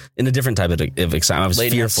excitement. In a different type of excitement. I was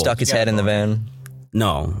Leighton fearful. Stuck his head in the van.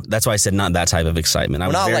 No, that's why I said not that type of excitement. I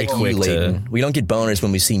was very quick to. We don't get boners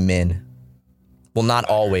when we see men. Well, not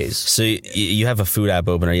always. So you have a food app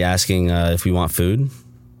open. Are you asking if we want food?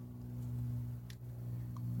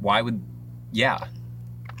 Why would? Yeah.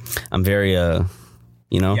 I'm very, Yeah.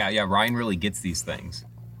 Ryan really gets these things.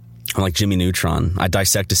 I'm like Jimmy Neutron. I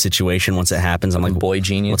dissect a situation once it happens. I'm like, boy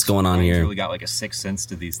genius. What's going on Ryan's here? really got like a sixth sense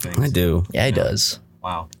to these things. I do. Yeah, he does.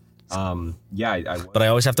 Wow. Yeah. But I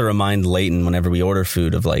always have to remind Leighton whenever we order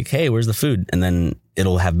food of like, hey, where's the food? And then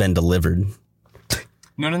it'll have been delivered.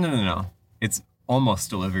 No. It's almost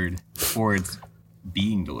delivered, or it's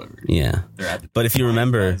being delivered. Yeah. But if you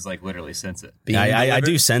remember, it's like literally sense it. I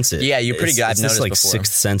do sense it. Yeah, you're pretty good. I've It's noticed this like before.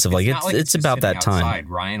 sixth sense of like it's just about that sitting time. outside.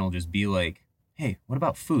 Ryan will just be like, hey, what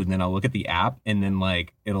about food? And then I'll look at the app, and then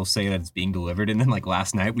like it'll say that it's being delivered. And then like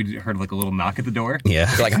last night we heard like a little knock at the door.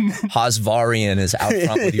 Yeah. Like Hasvarian is out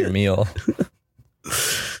front with your meal.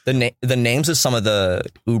 The names of some of the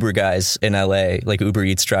Uber guys in LA, like Uber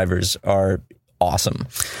Eats drivers, are awesome.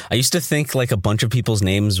 I used to think like a bunch of people's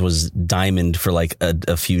names was Diamond for like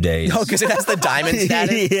a few days. Oh, because it has the diamond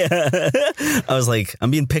status? Yeah. I was like, I'm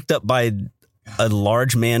being picked up by a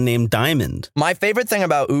large man named Diamond. My favorite thing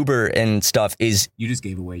about Uber and stuff is You just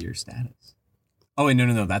gave away your status. Oh wait,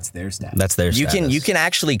 no, that's their status. That's their status. you can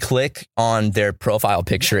actually click on their profile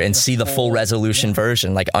picture and see the full resolution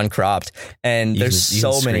version, like uncropped. And there's you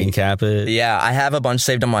can so many. screen cap it. Yeah, I have a bunch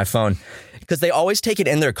saved on my phone. Because they always take it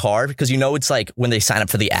in their car, because it's like when they sign up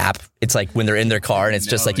for the app, it's like when they're in their car and it's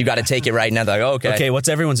just like you got to take it right now. They're like, oh, okay. Okay, what's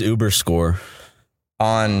everyone's Uber score?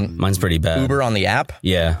 Mine's pretty bad. Uber on the app?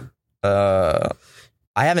 Yeah.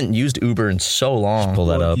 I haven't used Uber in so long. Pull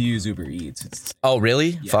that Well, up. if you use Uber Eats, it's Oh,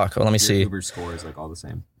 really? yeah, Fuck. Well, let me your see. Uber score is like all the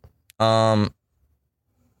same.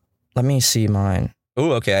 Let me see mine.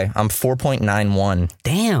 Oh, okay. I'm 4.91.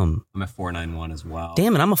 Damn. I'm at 491 as well.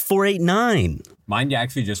 Damn it, I'm a 489. Mine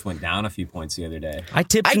actually just went down a few points the other day. I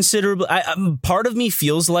tip considerably. Part of me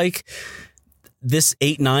feels like this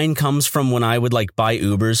 8.9 comes from when I would like buy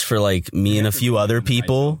Ubers for like me and a few other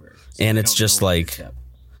people, and it's just like,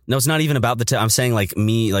 no, it's not even about the tip. I'm saying like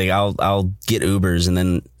me, like I'll get Ubers, and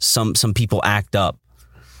then some people act up,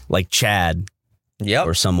 like Chad, Yep.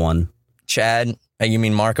 or someone, Chad. You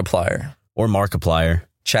mean Markiplier? or Markiplier.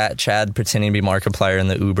 Chad pretending to be Markiplier in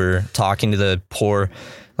the Uber, talking to the poor,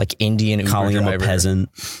 like Indian Uber Calling him a driver. peasant.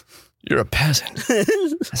 You're a peasant. I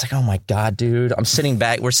was like, oh my God, dude. I'm sitting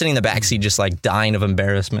back. We're sitting in the backseat just like dying of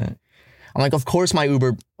embarrassment. I'm like, of course my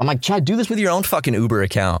Uber. I'm like, Chad, do this with your own fucking Uber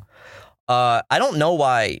account. I don't know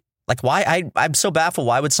why. Like, I'm so baffled.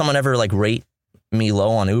 Why would someone ever like rate me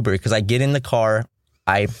low on Uber? Because I get in the car,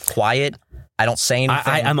 I'm quiet. I don't say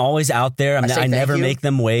anything. I'm always out there. I say I never thank you. make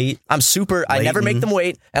them wait. I never make them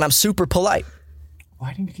wait, and I'm super polite.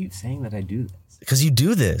 Why do you keep saying that I do this? Because you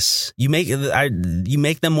do this. You make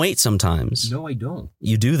them wait sometimes. No, I don't.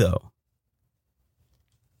 You do though.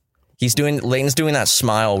 Leighton's doing that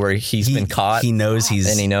smile where he's been caught. He knows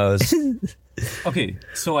and he knows. Okay,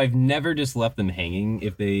 so I've never just left them hanging.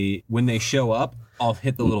 When they show up, I'll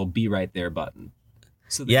hit the little be right there button.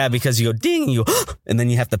 So Yeah, because you go ding, and you go, and then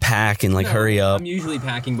you have to pack and like hurry up. I'm usually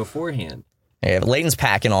packing beforehand. Yeah, but Leighton's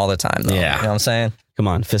packing all the time, though. Yeah. You know what I'm saying? Come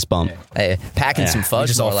on, fist bump. Hey, packing some We fudge.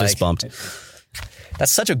 just all more fist like. bumped.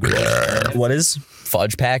 That's such a good term. What is?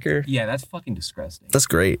 Fudge packer. Yeah, that's fucking disgusting. That's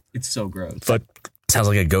great. It's so gross. But sounds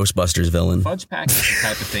like a Ghostbusters villain. Fudge pack is the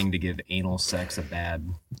type of thing to give anal sex a bad,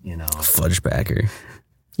 Fudge packer.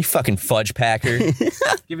 You fucking fudge packer.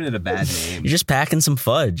 giving it a bad name. You're just packing some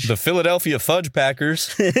fudge. The Philadelphia Fudge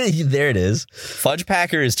Packers. There it is. Fudge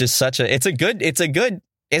packer is just such a. It's a good. Is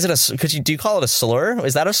it a? Do you call it a slur?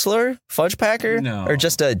 Is that a slur? Fudge packer? No. Or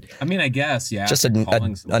just a? I mean, I guess, yeah. Just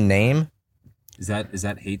calling a someone- name? Is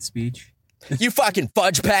that hate speech? You fucking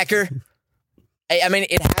fudge packer. I mean,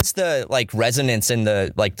 it has the like resonance and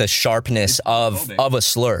the sharpness of homophobic. a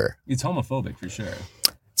slur. It's homophobic for sure.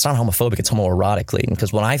 It's not homophobic. It's homoerotic, Leighton.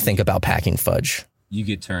 Because when I think about packing fudge, You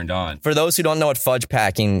get turned on. for those who don't know what fudge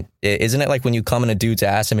packing, isn't it like when you come in a dude's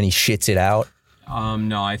ass and he shits it out?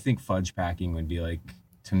 No, I think fudge packing would be like,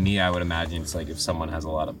 to me, I would imagine it's like if someone has a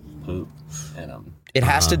lot of poop and It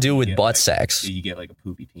has to do with get, butt like, sex. you get like a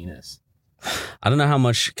poopy penis. I don't know how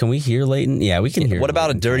much. Can we hear Leighton? Yeah, we can hear. What about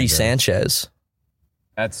a Leighton, dirty kinda. Sanchez?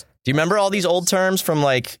 That's Do you remember all these old terms from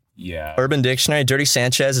like yeah. Urban Dictionary? Dirty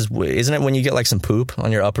Sanchez isn't it when you get like some poop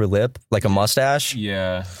on your upper lip, like a mustache?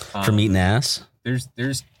 Yeah. From eating ass? There's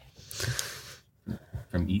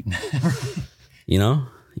from eating. You know?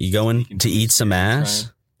 You going to eat some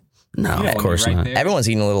ass? No, Yeah, of when course you're right not. there. Everyone's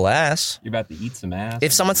eating a little ass. You're about to eat some ass.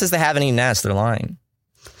 If someone says they haven't eaten ass, they're lying.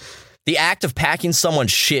 The act of packing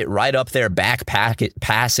someone's shit right up their back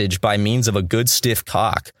passage by means of a good stiff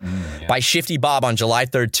cock. Yeah. By Shifty Bob on July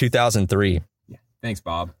 3rd, 2003. Thanks,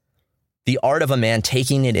 Bob. The art of a man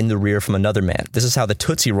taking it in the rear from another man. This is how the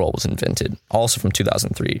Tootsie Roll was invented, also from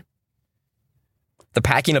 2003. The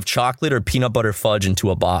packing of chocolate or peanut butter fudge into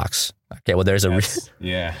a box. Okay, well, there's a...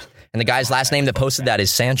 Yeah. And the guy's last name that posted that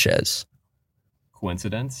is Sanchez.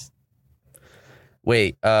 Coincidence?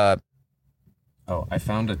 Wait, Oh, I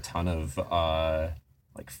found a ton of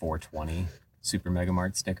like 420 Super Mega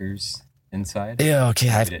Mart stickers inside. yeah, okay.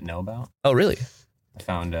 I didn't know about. Oh, really? I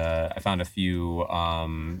found a few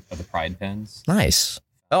of the Pride pins. Nice.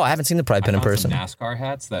 Oh, I haven't seen the Pride pin in person. Some NASCAR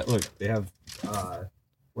hats that look. They have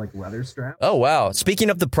like leather straps. Oh, wow. Speaking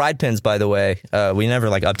of the Pride pins, by the way, we never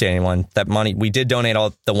like update anyone. That money, we did donate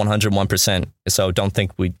all the 101%. So don't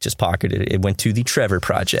think we just pocketed it. It went to the Trevor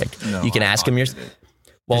Project. No, you can ask him your.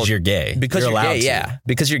 Well, because you're gay. Because you're allowed gay, to. yeah.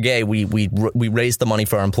 Because you're gay, we raised the money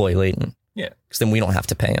for our employee Leighton. Yeah. Because then we don't have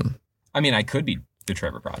to pay him. I mean, I could be the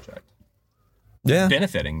Trevor Project. Yeah.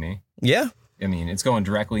 Benefiting me. Yeah. I mean, it's going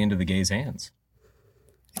directly into the gays' hands.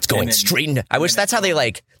 It's going then- straight into. I wish that's how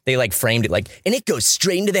they framed it. Like, and it goes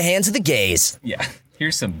straight into the hands of the gays. Yeah.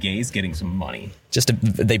 Here's some gays getting some money.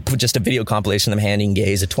 They put just a video compilation of them handing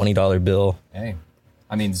gays a $20 bill. Hey.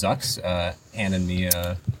 I mean, Zuck's handed me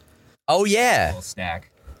a Oh yeah, little stack.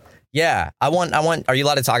 yeah. I want. Are you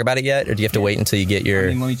allowed to talk about it yet, or do you have to wait until you get your? I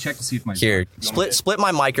mean, let me check to see if my Here, split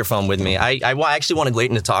my microphone with me. I actually wanted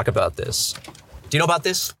Leighton to talk about this. Do you know about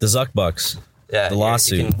this? The Zuck Bucks. Yeah, The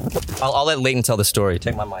lawsuit. I'll let Leighton tell the story.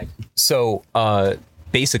 Take my mic. So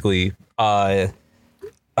basically, a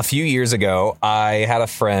few years ago, I had a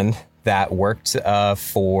friend that worked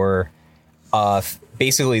for.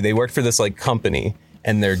 Basically, they worked for this like company,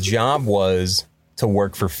 and their job was to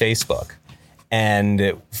work for Facebook.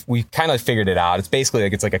 And we kind of figured it out. It's basically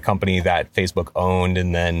like it's like a company that Facebook owned,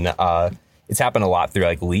 and then it's happened a lot through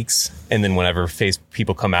like leaks. And then whenever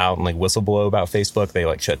people come out and like whistleblow about Facebook, they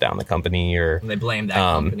like shut down the company or And they blame that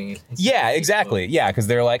company. yeah, exactly. Yeah, because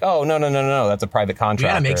they're like, oh no, that's a private We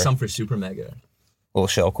contractor. gotta make some for Super Mega. Little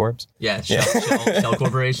shell corps. Yeah, shell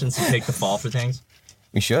corporations to take the fall for things.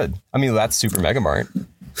 We should. I mean, that's Super Mega Mart.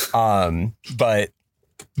 But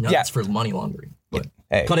No, Yeah. it's for money laundering. But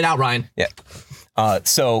hey, cut it out, Ryan. yeah.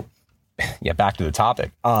 So yeah, back to the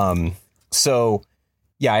topic. So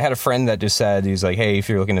yeah, I had a friend that just said, he's like, hey, if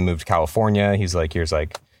you're looking to move to California, he's like, here's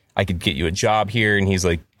like, I could get you a job here. And he's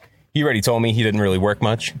like, he already told me he didn't really work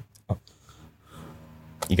much. Oh.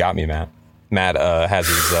 You got me, Matt. Matt has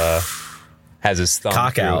his thumb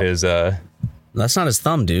Cock through out. his That's not his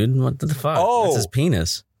thumb, dude. What the fuck? Oh. That's his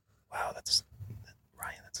penis. wow,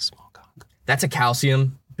 Ryan, that's a small cock. That's a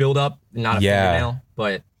calcium buildup, not a Yeah. fingernail,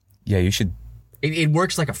 but Yeah, you should. it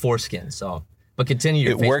works like a foreskin. So, but continue.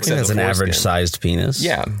 Your It works I think as that's a an foreskin. average sized penis.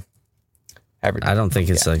 Yeah. Average. I don't think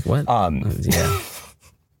it's like what? Yeah.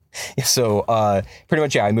 So pretty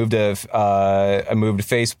much, yeah. I moved to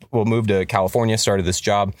California, started this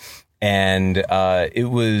job, and it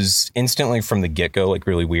was instantly from the get go like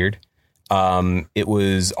really weird. It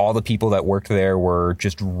was all the people that worked there were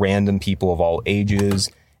just random people of all ages,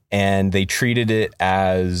 and they treated it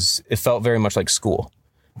as it felt very much like school.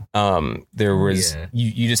 There was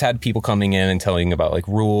you just had people coming in and telling you about like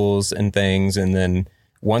rules and things, and then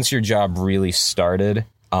once your job really started,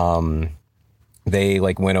 they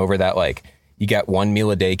like went over that like you got one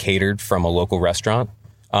meal a day catered from a local restaurant,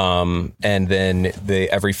 and then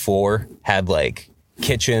every floor had like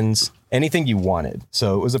kitchens, anything you wanted.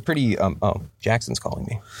 So it was a pretty oh, Jackson's calling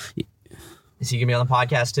me. Is he gonna be on the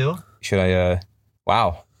podcast too? Should I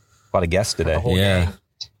wow, a lot of guests today. Yeah.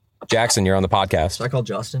 Jackson, you're on the podcast. Should I call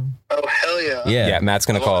Justin? Oh, hell yeah. Yeah, Matt's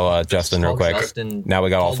gonna call Justin real Call quick. Justin. Now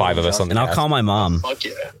we got all Call five of us on the And I'll cast. call my mom. Fuck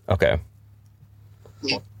yeah. Okay.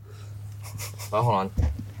 Oh, hold on.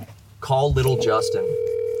 Call little Justin.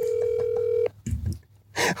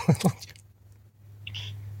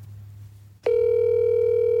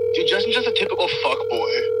 Dude, Justin's just a typical fuck boy.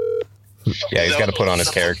 Yeah, he's got to put on his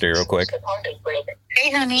character real quick.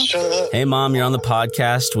 Hey, honey. Shut up. Hey, mom, you're on the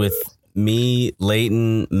podcast with me,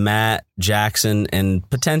 Leighton, Matt, Jackson, and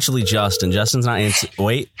potentially Justin. Justin's not answering.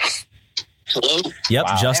 Wait. Hello? Yep,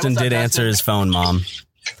 Wow. Justin Hey, what's up, did answer his phone, mom.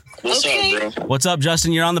 What's Okay. up, bro? What's up,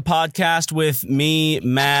 Justin? You're on the podcast with me,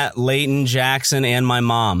 Matt, Leighton, Jackson, and my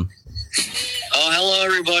mom. Oh, hello,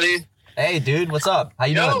 everybody. Hey, dude, what's up? How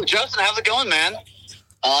you Yo, doing? Justin, how's it going, man?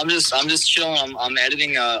 I'm just chilling. I'm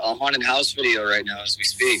editing a haunted house video right now as we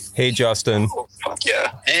speak. Hey, Justin. Oh, fuck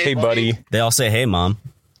yeah. Hey, buddy. They all say, hey, mom.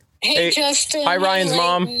 Hey, Hey, Justin. hi, Ryan's hey,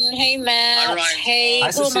 mom. Leighton. Hey, Matt. Hi, Ryan. Hey,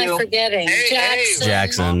 Hi, who am I Cecile. forgetting? Hey, Jackson.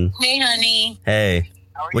 Jackson. Hey, honey. Hey.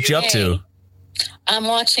 What you up to? I'm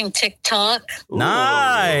watching TikTok.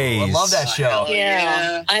 Nice. I love that show.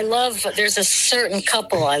 Yeah. I love, there's a certain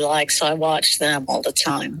couple I like, so I watch them all the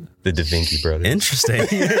time. The Da Vinci brothers. Interesting.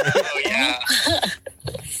 Oh, yeah.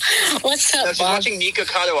 What's up, She's Bob? watching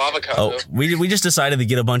Nikocado Avocado. Oh, we just decided to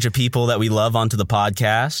get a bunch of people that we love onto the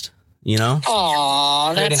podcast. you know?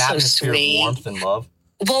 Aw, Create that's an so atmosphere sweet. of warmth and love.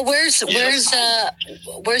 Well,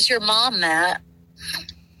 where's your mom, Matt?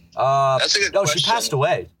 That's a good No, question. she passed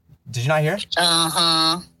away. Did you not hear?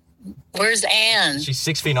 Uh-huh. Where's Anne? She's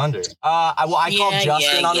 6 feet under. I called Yeah,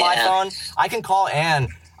 Justin on my phone. I can call Anne.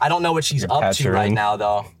 I don't know what she's up patch to her right in. now,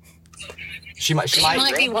 though. She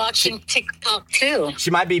might be watching TikTok too.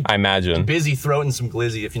 She might be I imagine. busy throating some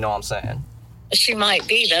glizzy, if you know what I'm saying. She might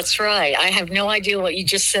be. That's right. I have no idea what you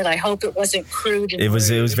just said. I hope it wasn't crude. And It was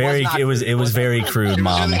rude. very not very crude,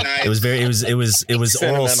 Mom. really nice. It was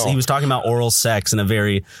oral. Sentimental. He was talking about oral sex in a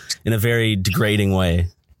very degrading way.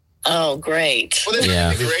 Oh, great. Well, this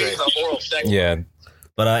Yeah. is great about oral sex. Yeah.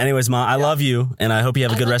 But anyways, Mom, I love you, and I hope you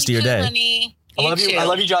have a good rest of your day. Honey. I love you. too. I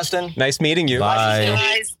love you, Justin. Nice meeting you. Bye.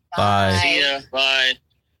 Guys. Bye. See ya. Bye.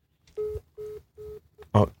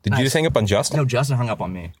 Oh, did you just hang up on Justin? No, Justin hung up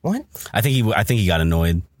on me. What? I think he got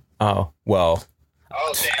annoyed. Oh, well,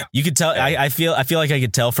 Oh, damn. You could tell. I feel like I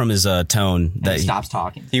could tell from his tone That that he stops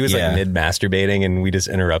talking. he was Yeah. like mid-masturbating and we just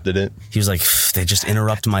interrupted it. he was like, they just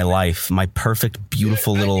interrupt my life, my perfect,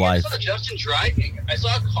 beautiful little life. I saw Justin driving. I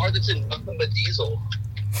saw a car that's in nothing but diesel.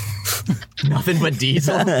 Nothing but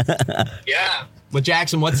diesel. Yeah. But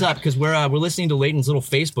Jackson, what's up? Because we're listening to Leighton's little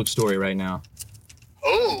Facebook story right now.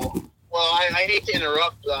 Oh. Well, I hate to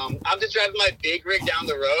interrupt. I'm just driving my big rig down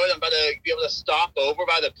the road. I'm about to be able to stop over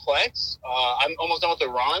by the Plex. I'm almost done with the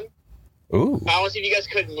run. Ooh. I want to see if you guys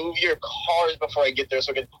could move your cars before I get there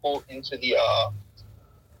so I can pull into the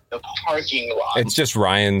parking lot. It's just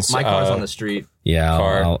Ryan's. My car's on the street. Yeah,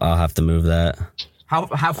 Car. I'll have to move that. How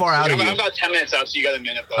far out are I'm you? about 10 minutes out, so you got a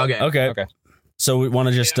minute. Though. Okay. Okay. So we want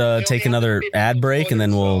to just take another ad break, and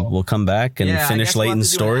then we'll come back and I finish guess we'll have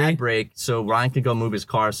Leighton's to do an story. ad break so Ryan could go move his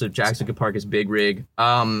car, so Jackson could park his big rig.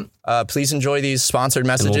 Please enjoy these sponsored And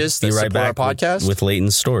we'll messages be that right support back our podcast. with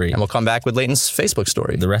Leighton's story. and we'll come back with Leighton's Facebook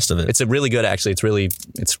story. The rest of it. It's a really good, actually.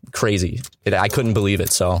 It's crazy. I couldn't believe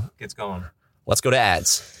it. So It's going. let's go to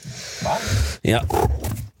ads. Yeah.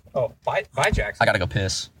 Oh, bye, Jackson. I gotta go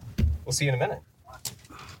piss. We'll see you in a minute.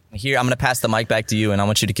 Here, I'm gonna pass the mic back to you, and I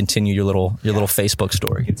want you to continue your little Facebook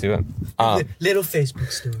story. Get to it. Little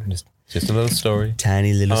Facebook story. Just a little story.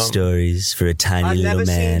 Tiny little stories for a tiny little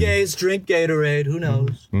man. gays drink Gatorade. Who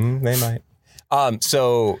knows? They might.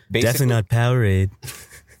 So basically, Definitely not Powerade.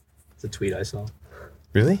 It's a tweet I saw.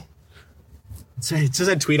 Really? It's just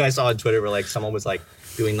a tweet I saw on Twitter where like someone was like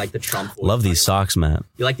doing like the Trump voice. Love these socks, Matt.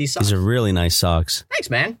 You like these socks? These are really nice socks. Thanks,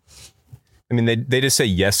 man. I mean, they just say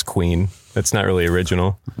yes, queen. That's not really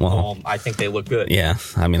original. Well, I think they look good. yeah.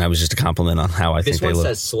 I mean, I was just a compliment on how I This think they one look.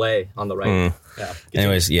 says slay on the right. Yeah.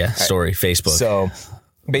 Anyways, yeah. Story. Facebook. So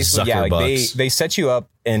basically, yeah, like Zuckerbucks. they set you up,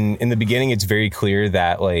 and in the beginning, it's very clear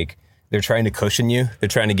that like they're trying to cushion you. They're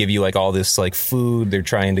trying to give you like all this like food. They're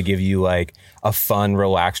trying to give you like a fun,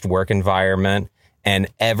 relaxed work environment, and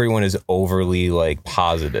everyone is overly like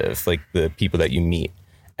positive, like the people that you meet,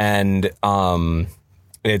 and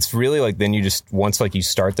it's really like then you just once like you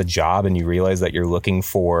start the job and you realize that you're looking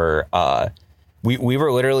for we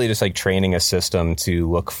were literally just like training a system to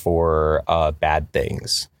look for bad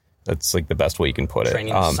things. That's like the best way you can put it.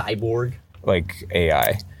 Training a cyborg. Like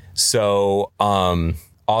AI. So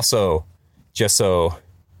also just so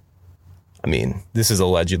I mean this is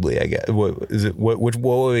allegedly I guess what is it what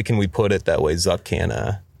way can we put it that way Zuck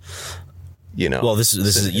can you know. well, this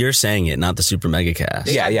is you're saying it, not the Super Mega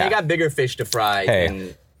Cast. Yeah. They got bigger fish to fry. Hey.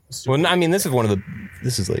 Than Well, I mean, this is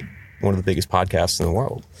like one of the biggest podcasts in the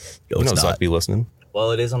world. You know, it's not. Zuck be listening.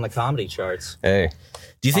 Well, it is on the comedy charts. Hey,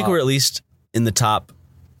 Do you think we're at least in the top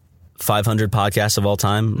 500 podcasts of all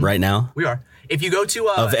time right now? We are. If you go to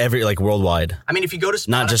Of every, like, worldwide. I mean, if you go to Spotify's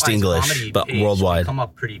Not just English, comedy but page, worldwide. we come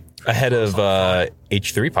up pretty ahead close of on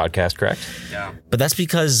H3 podcast, correct? yeah. But that's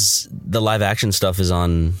because the live action stuff is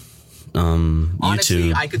on Honestly,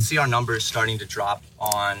 YouTube, I could see our numbers starting to drop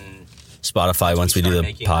on. Spotify once we do start the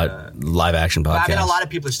making live action But podcast. I mean, a lot of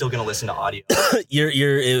people are still going to listen to audio.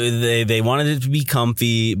 They wanted it to be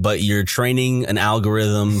comfy, but you're training an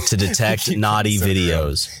algorithm to detect naughty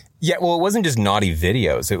videos, Yeah, well, it wasn't just naughty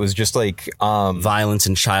videos. It was just like violence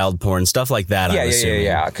and child porn, stuff like that. I'm assuming.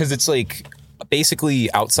 yeah. Because it's like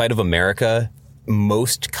basically outside of America,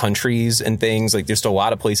 most countries and things like just a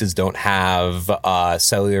lot of places don't have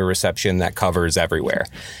cellular reception that covers everywhere,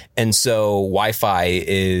 and so Wi-Fi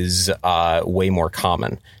is way more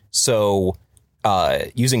common. So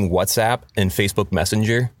using WhatsApp and Facebook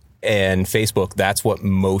Messenger and Facebook, that's what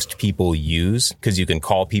most people use because you can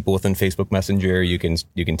call people within Facebook Messenger. You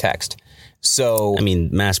can text. So I mean,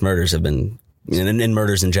 mass murders have been And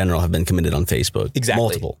murders in general have been committed on Facebook. Exactly.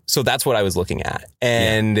 Multiple. So that's what I was looking at.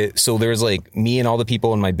 And so there's like me and all the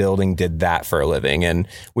people in my building did that for a living. And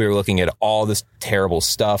we were looking at all this terrible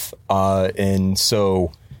stuff. And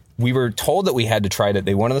so we were told that we had to try to,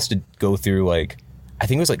 they wanted us to go through like, I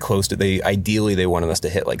think it was like close to, ideally they wanted us to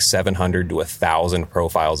hit like 700 to 1,000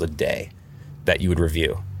 profiles a day that you would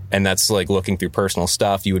review. And that's like looking through personal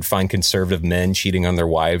stuff. You would find conservative men cheating on their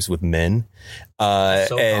wives with men. So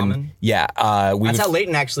common. Yeah. That's how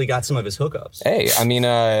Leighton actually got some of his hookups. Hey, I mean,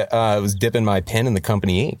 I was dipping my pen in the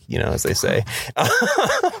company ink, as they say.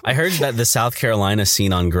 I heard that the South Carolina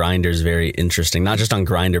scene on Grindr is very interesting. Not just on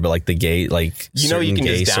Grindr, but like the gay, like you can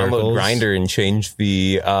just download Grindr and change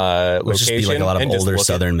the location. Just be like a lot of older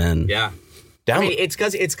Southern men. Yeah. I mean, it's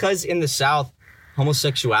because in the South,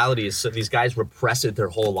 homosexuality is, so these guys repress it their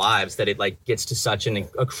whole lives that it like gets to such a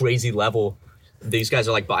crazy level. These guys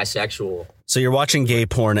are like bisexual. So you're watching gay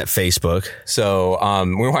porn at Facebook. So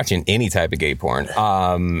we're watching any type of gay porn.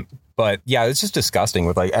 But yeah, it's just disgusting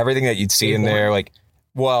with like everything that you'd see gay in porn. There. Like,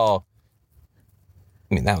 well,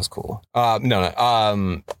 I mean, that was cool.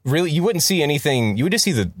 No. Really, you wouldn't see anything. You would just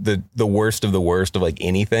see the worst of the worst of like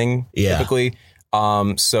anything. Yeah. Typically.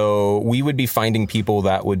 So we would be finding people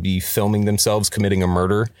that would be filming themselves committing a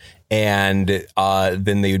murder, and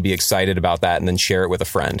then they would be excited about that and then share it with a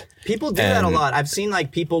friend. People do that a lot. I've seen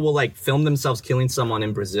like people will like film themselves killing someone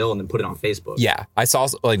in Brazil and then put it on Facebook. Yeah. I saw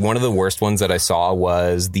like one of the worst ones that I saw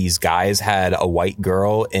was these guys had a white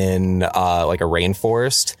girl in like a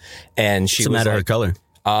rainforest, and she was matter of her color.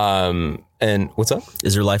 And what's up?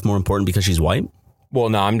 Is her life more important because she's white? Well,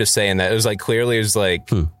 no, I'm just saying that it was like clearly it was like,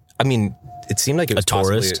 I mean, it seemed like it was a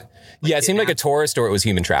tourist. Yeah, it seemed like a tourist or it was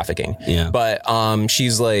human trafficking. Yeah. But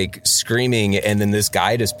she's like screaming, and then this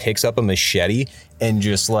guy just picks up a machete and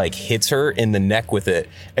just like hits her in the neck with it.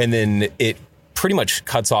 And then it pretty much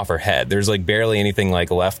cuts off her head. There's like barely anything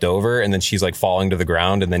like left over. And then she's like falling to the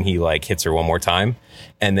ground, and then he like hits her one more time.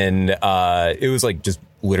 And then it was like just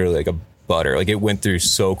literally like a butter. Like it went through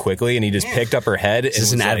so quickly, and he just picked up her head. Is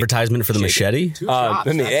this an advertisement for the machete? 2 shots.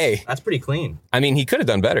 I mean, that's pretty clean. I mean, he could have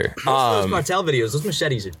done better. Most of those cartel videos, those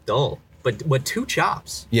machetes are dull. But what 2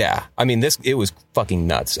 chops? Yeah, I mean, it was fucking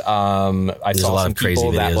nuts. I saw some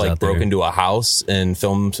people that like broke into a house and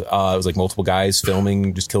filmed. It was like multiple guys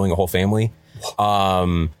filming, just killing a whole family.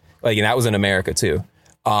 And that was in America too.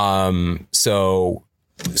 So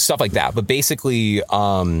stuff like that. But basically,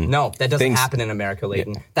 no, that doesn't happen in America,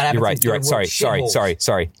 Leighton. Yeah. That happens. You're right.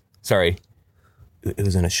 Sorry. It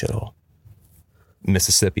was in a shithole.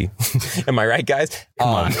 Mississippi. Am I right, guys? Come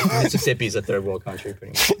on. Mississippi's a third world country,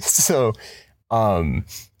 pretty much. So,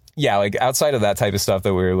 yeah, like outside of that type of stuff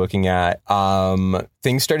that we were looking at,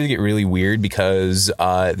 things started to get really weird because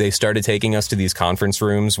they started taking us to these conference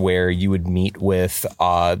rooms where you would meet with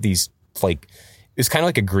these like, it was kind of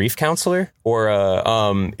like a grief counselor, or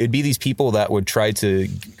it'd be these people that would try to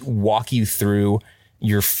walk you through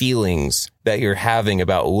your feelings that you're having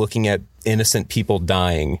about looking at innocent people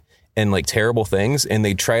dying and like terrible things, and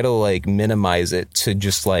they try to like minimize it to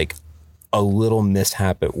just like a little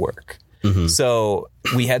mishap at work. Mm-hmm. So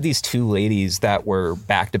we had these 2 ladies that were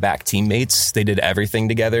back-to-back teammates. They did everything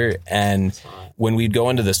together, and when we'd go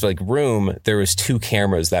into this like room, there was 2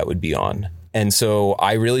 cameras that would be on. And so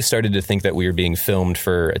I really started to think that we were being filmed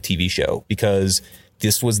for a TV show, because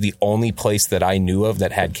this was the only place that I knew of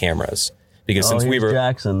that had cameras. Because since we were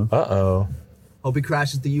Jackson. Hope he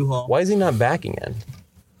crashes the U-Haul. Why is he not backing in?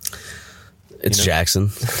 It's Jackson.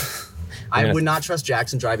 I would not trust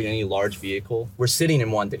Jackson driving any large vehicle. We're sitting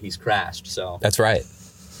in one that he's crashed, so. That's right.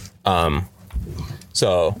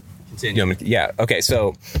 So. Continue. Okay.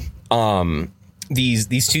 So,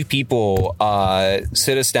 these 2 people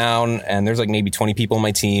sit us down, and there's like maybe 20 people on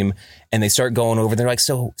my team, and they start going over. They're like,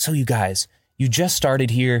 so you guys, you just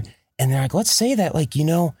started here, and they're like, let's say that like,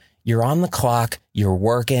 you're on the clock, you're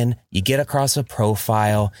working, you get across a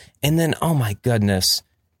profile, and then, oh my goodness,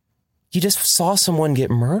 you just saw someone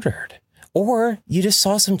get murdered, or you just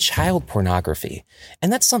saw some child pornography,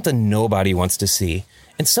 and that's something nobody wants to see.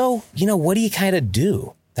 And so, what do you kind of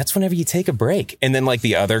do? That's whenever you take a break. And then like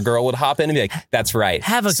the other girl would hop in and be like, that's right.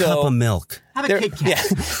 Have a cup of milk. Have a Kit Kat.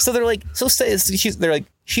 Yeah. So they're like, they're like,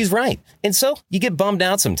 she's right. And so you get bummed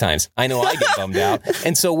out sometimes. I know I get bummed out.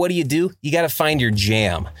 And so what do? You got to find your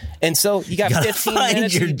jam. And so you got 15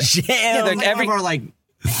 minutes. Your jam. Yeah, every are like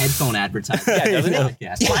Headphone advertising. Yeah, doesn't it?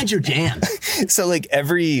 Yes. Find your jam. So like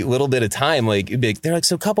every little bit of time, like they're like,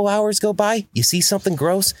 so a couple hours go by, you see something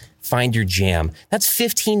gross, find your jam. That's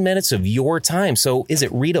 15 minutes of your time. So is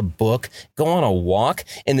it read a book, go on a walk?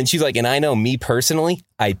 And then she's like, and I know me personally,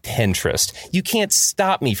 I Pinterest. You can't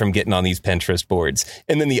stop me from getting on these Pinterest boards.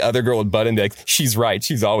 And then the other girl would butt in and be like, she's right.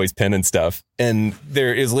 She's always pinning stuff. And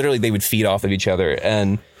there is literally, they would feed off of each other.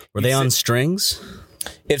 And were they on strings?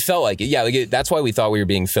 It felt like it. Yeah, that's why we thought we were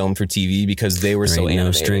being filmed for TV, because they were so animated.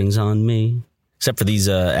 No strings on me. Except for these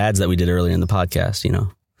ads that we did earlier in the podcast, you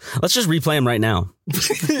know. Let's just replay them right now.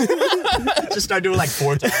 Just start doing like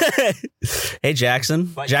 4 times. Hey,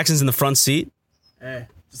 Jackson. Jackson's in the front seat. Hey,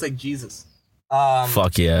 just like Jesus.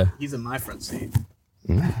 Fuck yeah. He's in my front seat.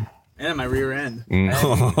 And in my rear end.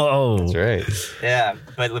 Oh, that's right. Yeah,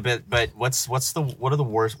 but what's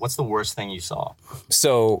the worst thing you saw?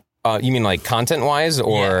 So you mean like content wise,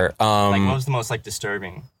 or like what was the most like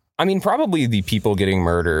disturbing? I mean, probably the people getting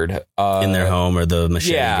murdered in their home, or the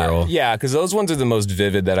machete girl. Yeah, because those ones are the most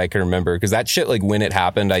vivid that I can remember. Because that shit, like when it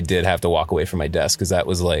happened, I did have to walk away from my desk because that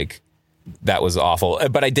was awful.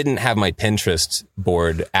 But I didn't have my Pinterest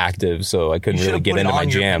board active, so I couldn't really get into my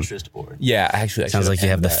jam. Pinterest board. Yeah, actually, sounds like you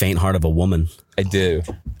have the faint heart of a woman. I do.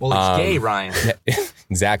 Well, it's gay, Ryan.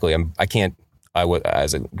 Exactly. I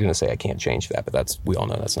was going to say I can't change that, but we all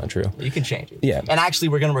know that's not true. You can change it. Yeah. And actually,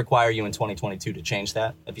 we're going to require you in 2022 to change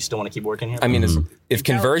that if you still want to keep working here. I mean, if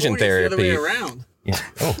conversion therapy. The other way around. Yeah.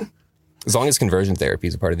 Oh. As long as conversion therapy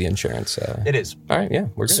is a part of the insurance. It is. All right. Yeah,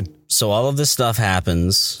 we're good. So all of this stuff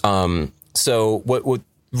happens. So what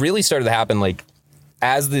really started to happen, like,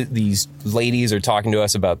 as these ladies are talking to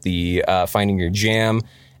us about the finding your jam,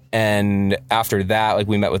 and after that, like,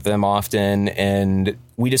 we met with them often, and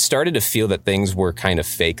we just started to feel that things were kind of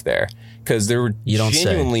fake there, because there were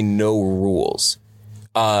genuinely no rules.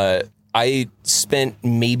 I spent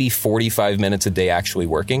maybe 45 minutes a day actually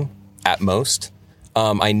working at most.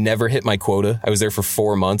 I never hit my quota. I was there for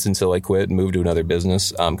 4 months until I quit and moved to another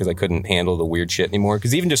business because I couldn't handle the weird shit anymore,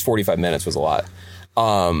 because even just 45 minutes was a lot.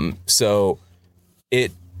 So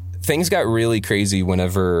things got really crazy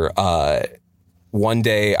whenever one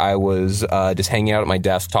day I was just hanging out at my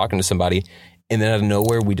desk talking to somebody, and then out of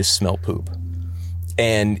nowhere we just smell poop,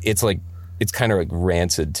 and it's kind of like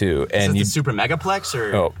rancid too. And the Super Megaplex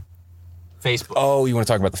or Facebook? Oh, you want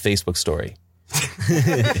to talk about the Facebook story?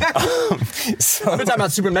 So, I've been talking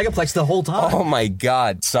about Super Megaplex the whole time. Oh my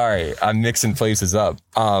God! Sorry, I'm mixing places up.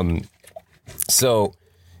 So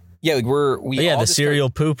yeah, like the serial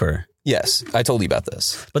pooper. Yes, I told you about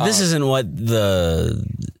this. But this isn't what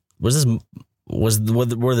were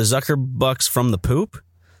the Zuckerbucks from the poop?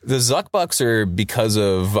 The Zuckbucks are because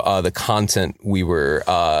of the content we were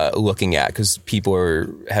looking at, because people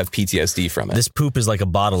have PTSD from it. This poop is like a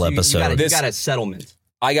bottle episode. You got a settlement.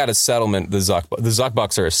 I got a settlement. The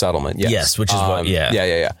Zuckbucks are a settlement. Yes. Yes, which is what. Yeah.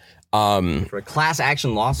 Yeah. For a class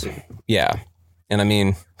action lawsuit. Yeah, and I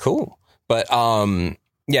mean, cool. But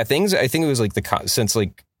yeah, things. I think it was like since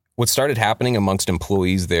like what started happening amongst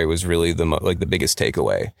employees there was really the biggest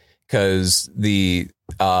takeaway, because the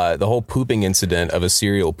whole pooping incident of a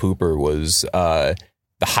serial pooper was the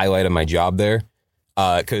highlight of my job there.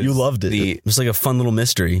 You loved it. It was like a fun little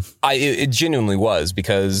mystery. It genuinely was,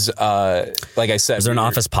 because like I said, is there an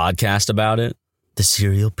office podcast about it? The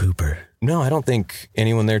serial pooper. No, I don't think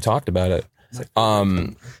anyone there talked about it.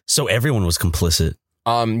 So everyone was complicit.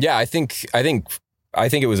 Yeah, I think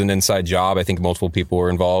it was an inside job. I think multiple people were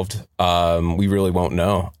involved. We really won't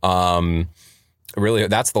know. Really,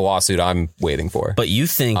 that's the lawsuit I'm waiting for. But you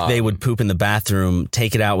think they would poop in the bathroom,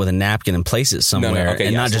 take it out with a napkin, and place it somewhere,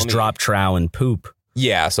 not just drop trow and poop?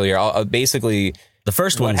 Yeah. So you're basically the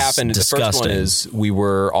first one. What happened? Disgusting. The first one is we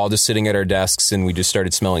were all just sitting at our desks and we just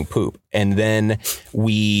started smelling poop, and then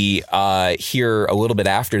we hear a little bit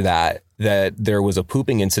after that there was a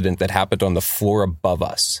pooping incident that happened on the floor above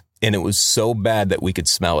us, and it was so bad that we could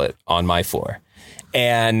smell it on my floor.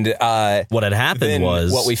 And what had happened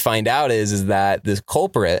was, what we find out is that this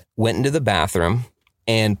culprit went into the bathroom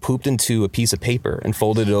and pooped into a piece of paper and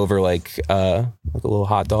folded it over like a little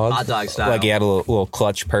hot dog style. Like he had a little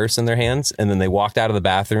clutch purse in their hands, and then they walked out of the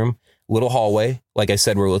bathroom. Little hallway. Like I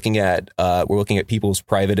said, we're looking at people's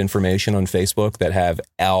private information on Facebook that have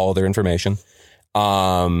all their information,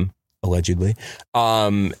 allegedly.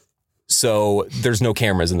 So there's no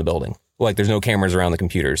cameras in the building. Like, there's no cameras around the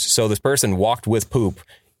computers. So this person walked with poop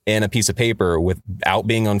in a piece of paper without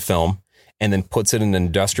being on film, and then puts it in an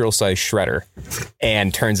industrial size shredder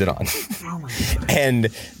and turns it on. Oh my God. And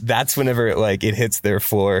that's whenever it hits their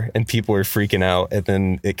floor and people are freaking out. And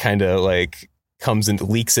then it kind of like comes and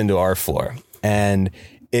leaks into our floor. And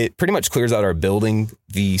it pretty much clears out our building.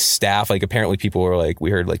 The staff, like apparently people were like,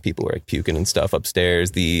 we heard like people were like puking and stuff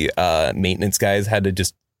upstairs. The maintenance guys had to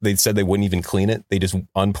just, they said they wouldn't even clean it. They just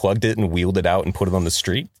unplugged it and wheeled it out and put it on the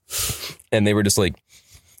street. And they were just like,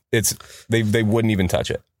 they wouldn't even touch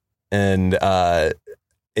it. And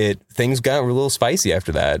things got a little spicy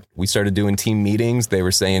after that. We started doing team meetings. They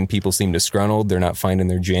were saying people seem disgruntled. They're not finding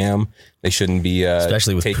their jam. They shouldn't be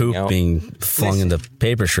especially with poop out. being flung into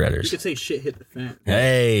paper You shredders. could say shit hit the fan.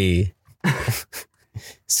 Hey,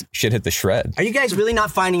 Shit hit the shred. Are you guys really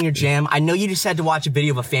not finding your jam? I know you just had to watch a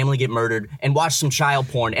video of a family get murdered and watch some child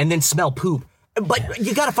porn and then smell poop. But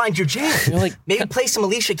you got to find your jam. You're like, maybe play some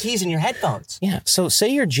Alicia Keys in your headphones. yeah. So say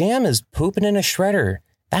your jam is pooping in a shredder.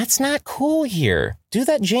 That's not cool here. Do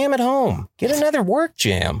that jam at home. Get another work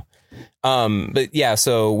jam. But yeah,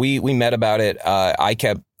 so we met about it. I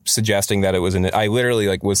kept suggesting that it was I literally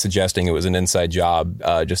like was suggesting it was an inside job,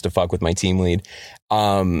 just to fuck with my team lead.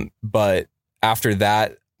 But after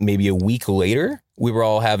that, maybe a week later, we were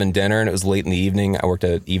all having dinner and it was late in the evening. I worked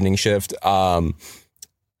an evening shift.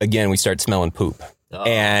 Again, we start smelling poop. Oh.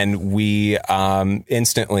 And we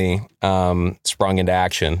instantly sprung into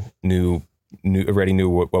action, already knew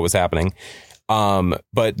what was happening.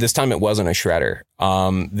 But this time it wasn't a shredder.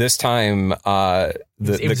 This time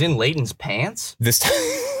it was in Leighton's pants? This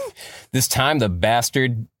time the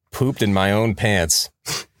bastard pooped in my own pants.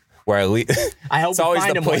 Where I hope you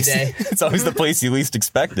find him one day. It's always the place you least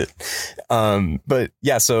expect it. But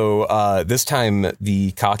yeah, so this time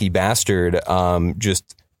the cocky bastard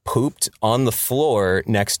just pooped on the floor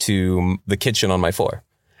next to the kitchen on my floor.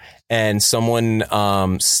 And someone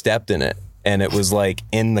stepped in it. And it was like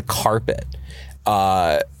in the carpet.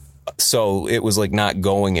 So it was like not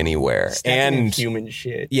going anywhere. And human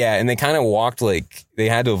shit. Yeah. And they kind of walked like they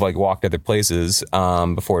had to have like walked other places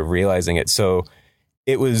before realizing it. So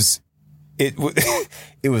it was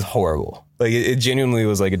horrible. Like it genuinely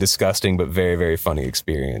was like a disgusting but very, very funny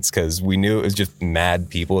experience because we knew it was just mad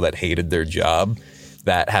people that hated their job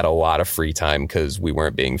that had a lot of free time because we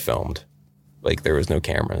weren't being filmed. Like there was no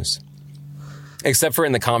cameras. Except for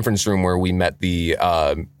in the conference room where we met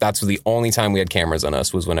that's the only time we had cameras on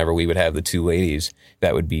us was whenever we would have the two ladies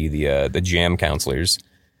that would be the jam counselors.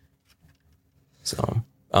 So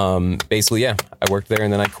basically, yeah, I worked there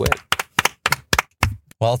and then I quit.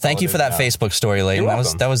 Well, thank you for that Facebook story, Leighton.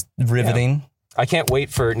 That was riveting. Yeah. I can't wait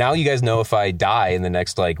for now. You guys know if I die in the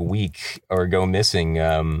next like week or go missing.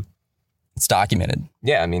 It's documented.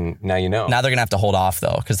 Yeah, I mean, now you know. Now they're gonna have to hold off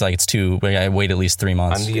though, because like I wait at least 3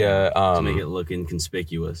 months. I'm to make it look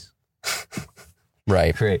inconspicuous.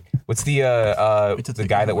 Right. Great. What's the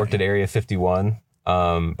guy that worked at Area 51?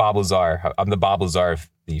 Bob Lazar. I'm the Bob Lazar of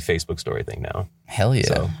the Facebook story thing now. Hell yeah.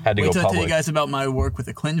 So had to Wait go till I public. tell you guys about my work with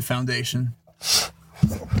the Clinton Foundation.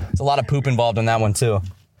 There's a lot of poop involved in that one too.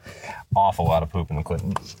 Awful lot of poop in the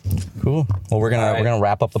Clinton. Cool. Well, we're gonna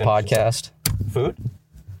wrap up the podcast. Food?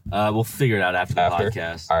 We'll figure it out after the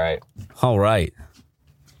podcast. All right.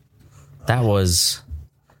 That was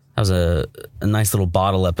a nice little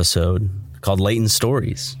bottle episode called Leighton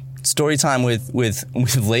Stories. Story time with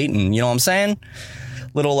Leighton. You know what I'm saying?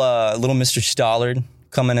 Little Mr. Stollard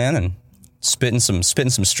coming in and spitting some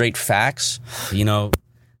straight facts. You know,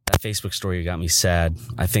 that Facebook story got me sad.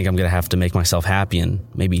 I think I'm gonna have to make myself happy and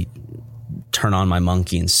maybe turn on my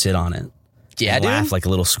monkey and sit on it. Yeah, and dude. Laugh like a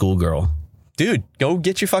little schoolgirl. Dude, go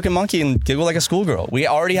get your fucking monkey and giggle like a schoolgirl. We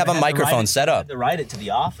already have a microphone set up. To ride it to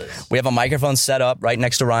the office. We have a microphone set up right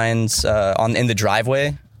next to Ryan's in the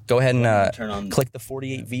driveway. Go ahead and click the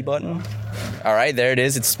 48V button. All right, there it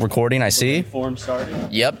is. It's recording. I see. Waveform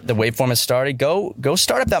started. Yep, the waveform has started. Go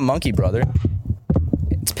start up that monkey, brother.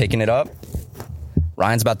 It's picking it up.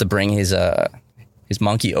 Ryan's about to bring his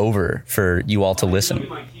monkey over for you all to listen.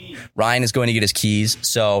 Ryan is going to get his keys.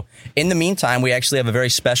 So in the meantime, we actually have a very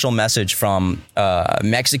special message from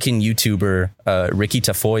Mexican YouTuber Ricky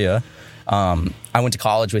Tafoya. I went to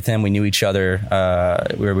college with him. We knew each other.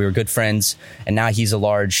 We were good friends. And now he's a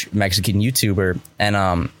large Mexican YouTuber. And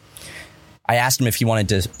I asked him if he wanted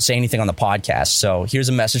to say anything on the podcast. So here's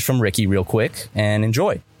a message from Ricky real quick and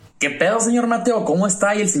enjoy. ¿Qué pedo, señor Mateo? ¿Cómo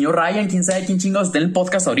está? Y el señor Ryan, quién sabe quién chingados está en el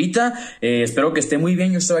podcast ahorita. Espero que esté muy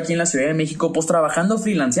bien. Yo estoy aquí en la Ciudad de México, pues trabajando,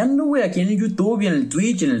 freelanceando, güey, aquí en el YouTube y en el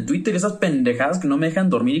Twitch y en el Twitter, esas pendejadas que no me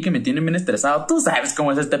dejan dormir y que me tienen bien estresado. Tú sabes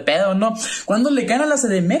cómo es este pedo, ¿no? Cuando le caen a la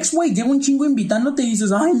CDMX, güey, llega un chingo invitándote y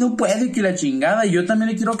dices, ay, no puede, que la chingada. Y yo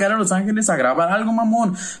también le quiero caer a Los Ángeles a grabar algo,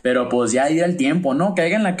 mamón. Pero pues ya irá el tiempo, ¿no?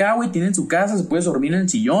 Caigan acá, güey, tienen su casa, se puede dormir en el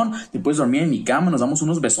sillón, te puedes dormir en mi cama, nos damos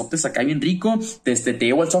unos besotes acá bien rico. Te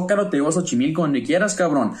llevo al Zócalo Zócalo, te llevo a Xochimilco, donde quieras,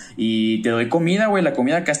 cabrón. Y te doy comida, güey. La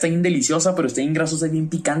comida acá está bien deliciosa, pero está bien grasosa y bien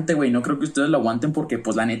picante, güey. No creo que ustedes la aguanten porque,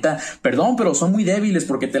 pues, la neta, perdón, pero son muy débiles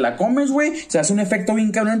porque te la comes, güey. Se hace un efecto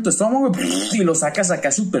bien cabrón en tu estómago, güey, y lo sacas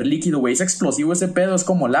acá súper líquido, güey. Es explosivo ese pedo, es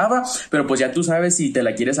como lava, pero pues ya tú sabes si te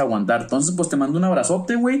la quieres aguantar. Entonces, pues, te mando un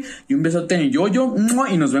abrazote, güey, y un besote en el yoyo,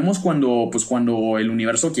 y nos vemos cuando el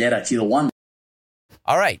universo quiera. Chido, one.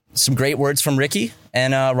 All right, some great words from Ricky,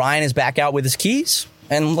 and Ryan is back out with his keys,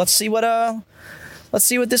 and let's see what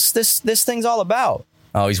this thing's all about.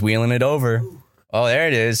 Oh, he's wheeling it over. Oh, there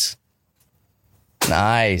it is.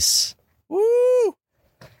 Nice. Woo!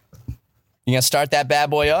 You gonna start that bad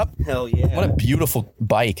boy up? Hell yeah. What a beautiful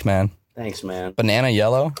bike, man. Thanks, man. Banana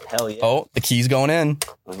yellow. Hell yeah. Oh, the key's going in.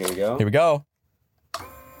 Oh, here we go. Here we go.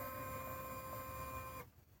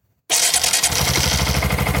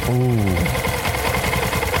 Ooh.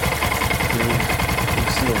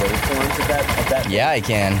 See the waveforms of that? Yeah, I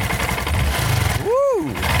can.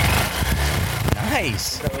 Woo!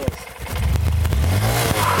 Nice.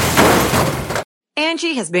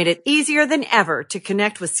 Angie has made it easier than ever to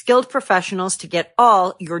connect with skilled professionals to get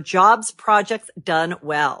all your jobs projects done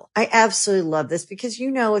well. I absolutely love this because,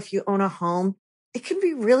 you know, if you own a home, it can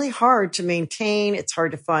be really hard to maintain. It's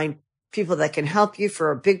hard to find people that can help you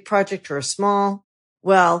for a big project or a small.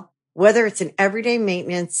 Well, whether it's in everyday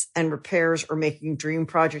maintenance and repairs or making dream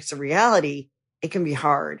projects a reality, it can be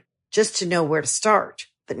hard just to know where to start.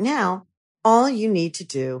 But now, all you need to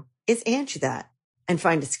do is Angie that and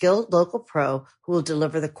find a skilled local pro who will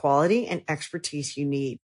deliver the quality and expertise you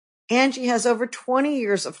need. Angie has over 20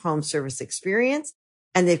 years of home service experience,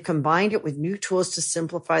 and they've combined it with new tools to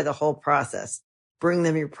simplify the whole process. Bring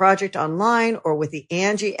them your project online or with the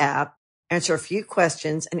Angie app. Answer a few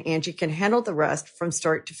questions, and Angie can handle the rest from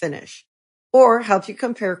start to finish. Or help you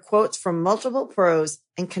compare quotes from multiple pros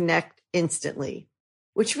and connect instantly.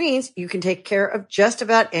 Which means you can take care of just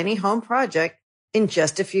about any home project in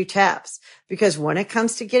just a few taps. Because when it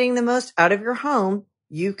comes to getting the most out of your home,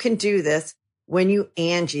 you can do this when you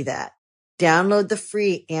Angie that. Download the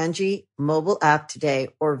free Angie mobile app today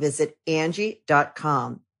or visit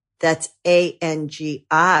Angie.com. That's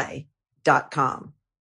ANGI.com.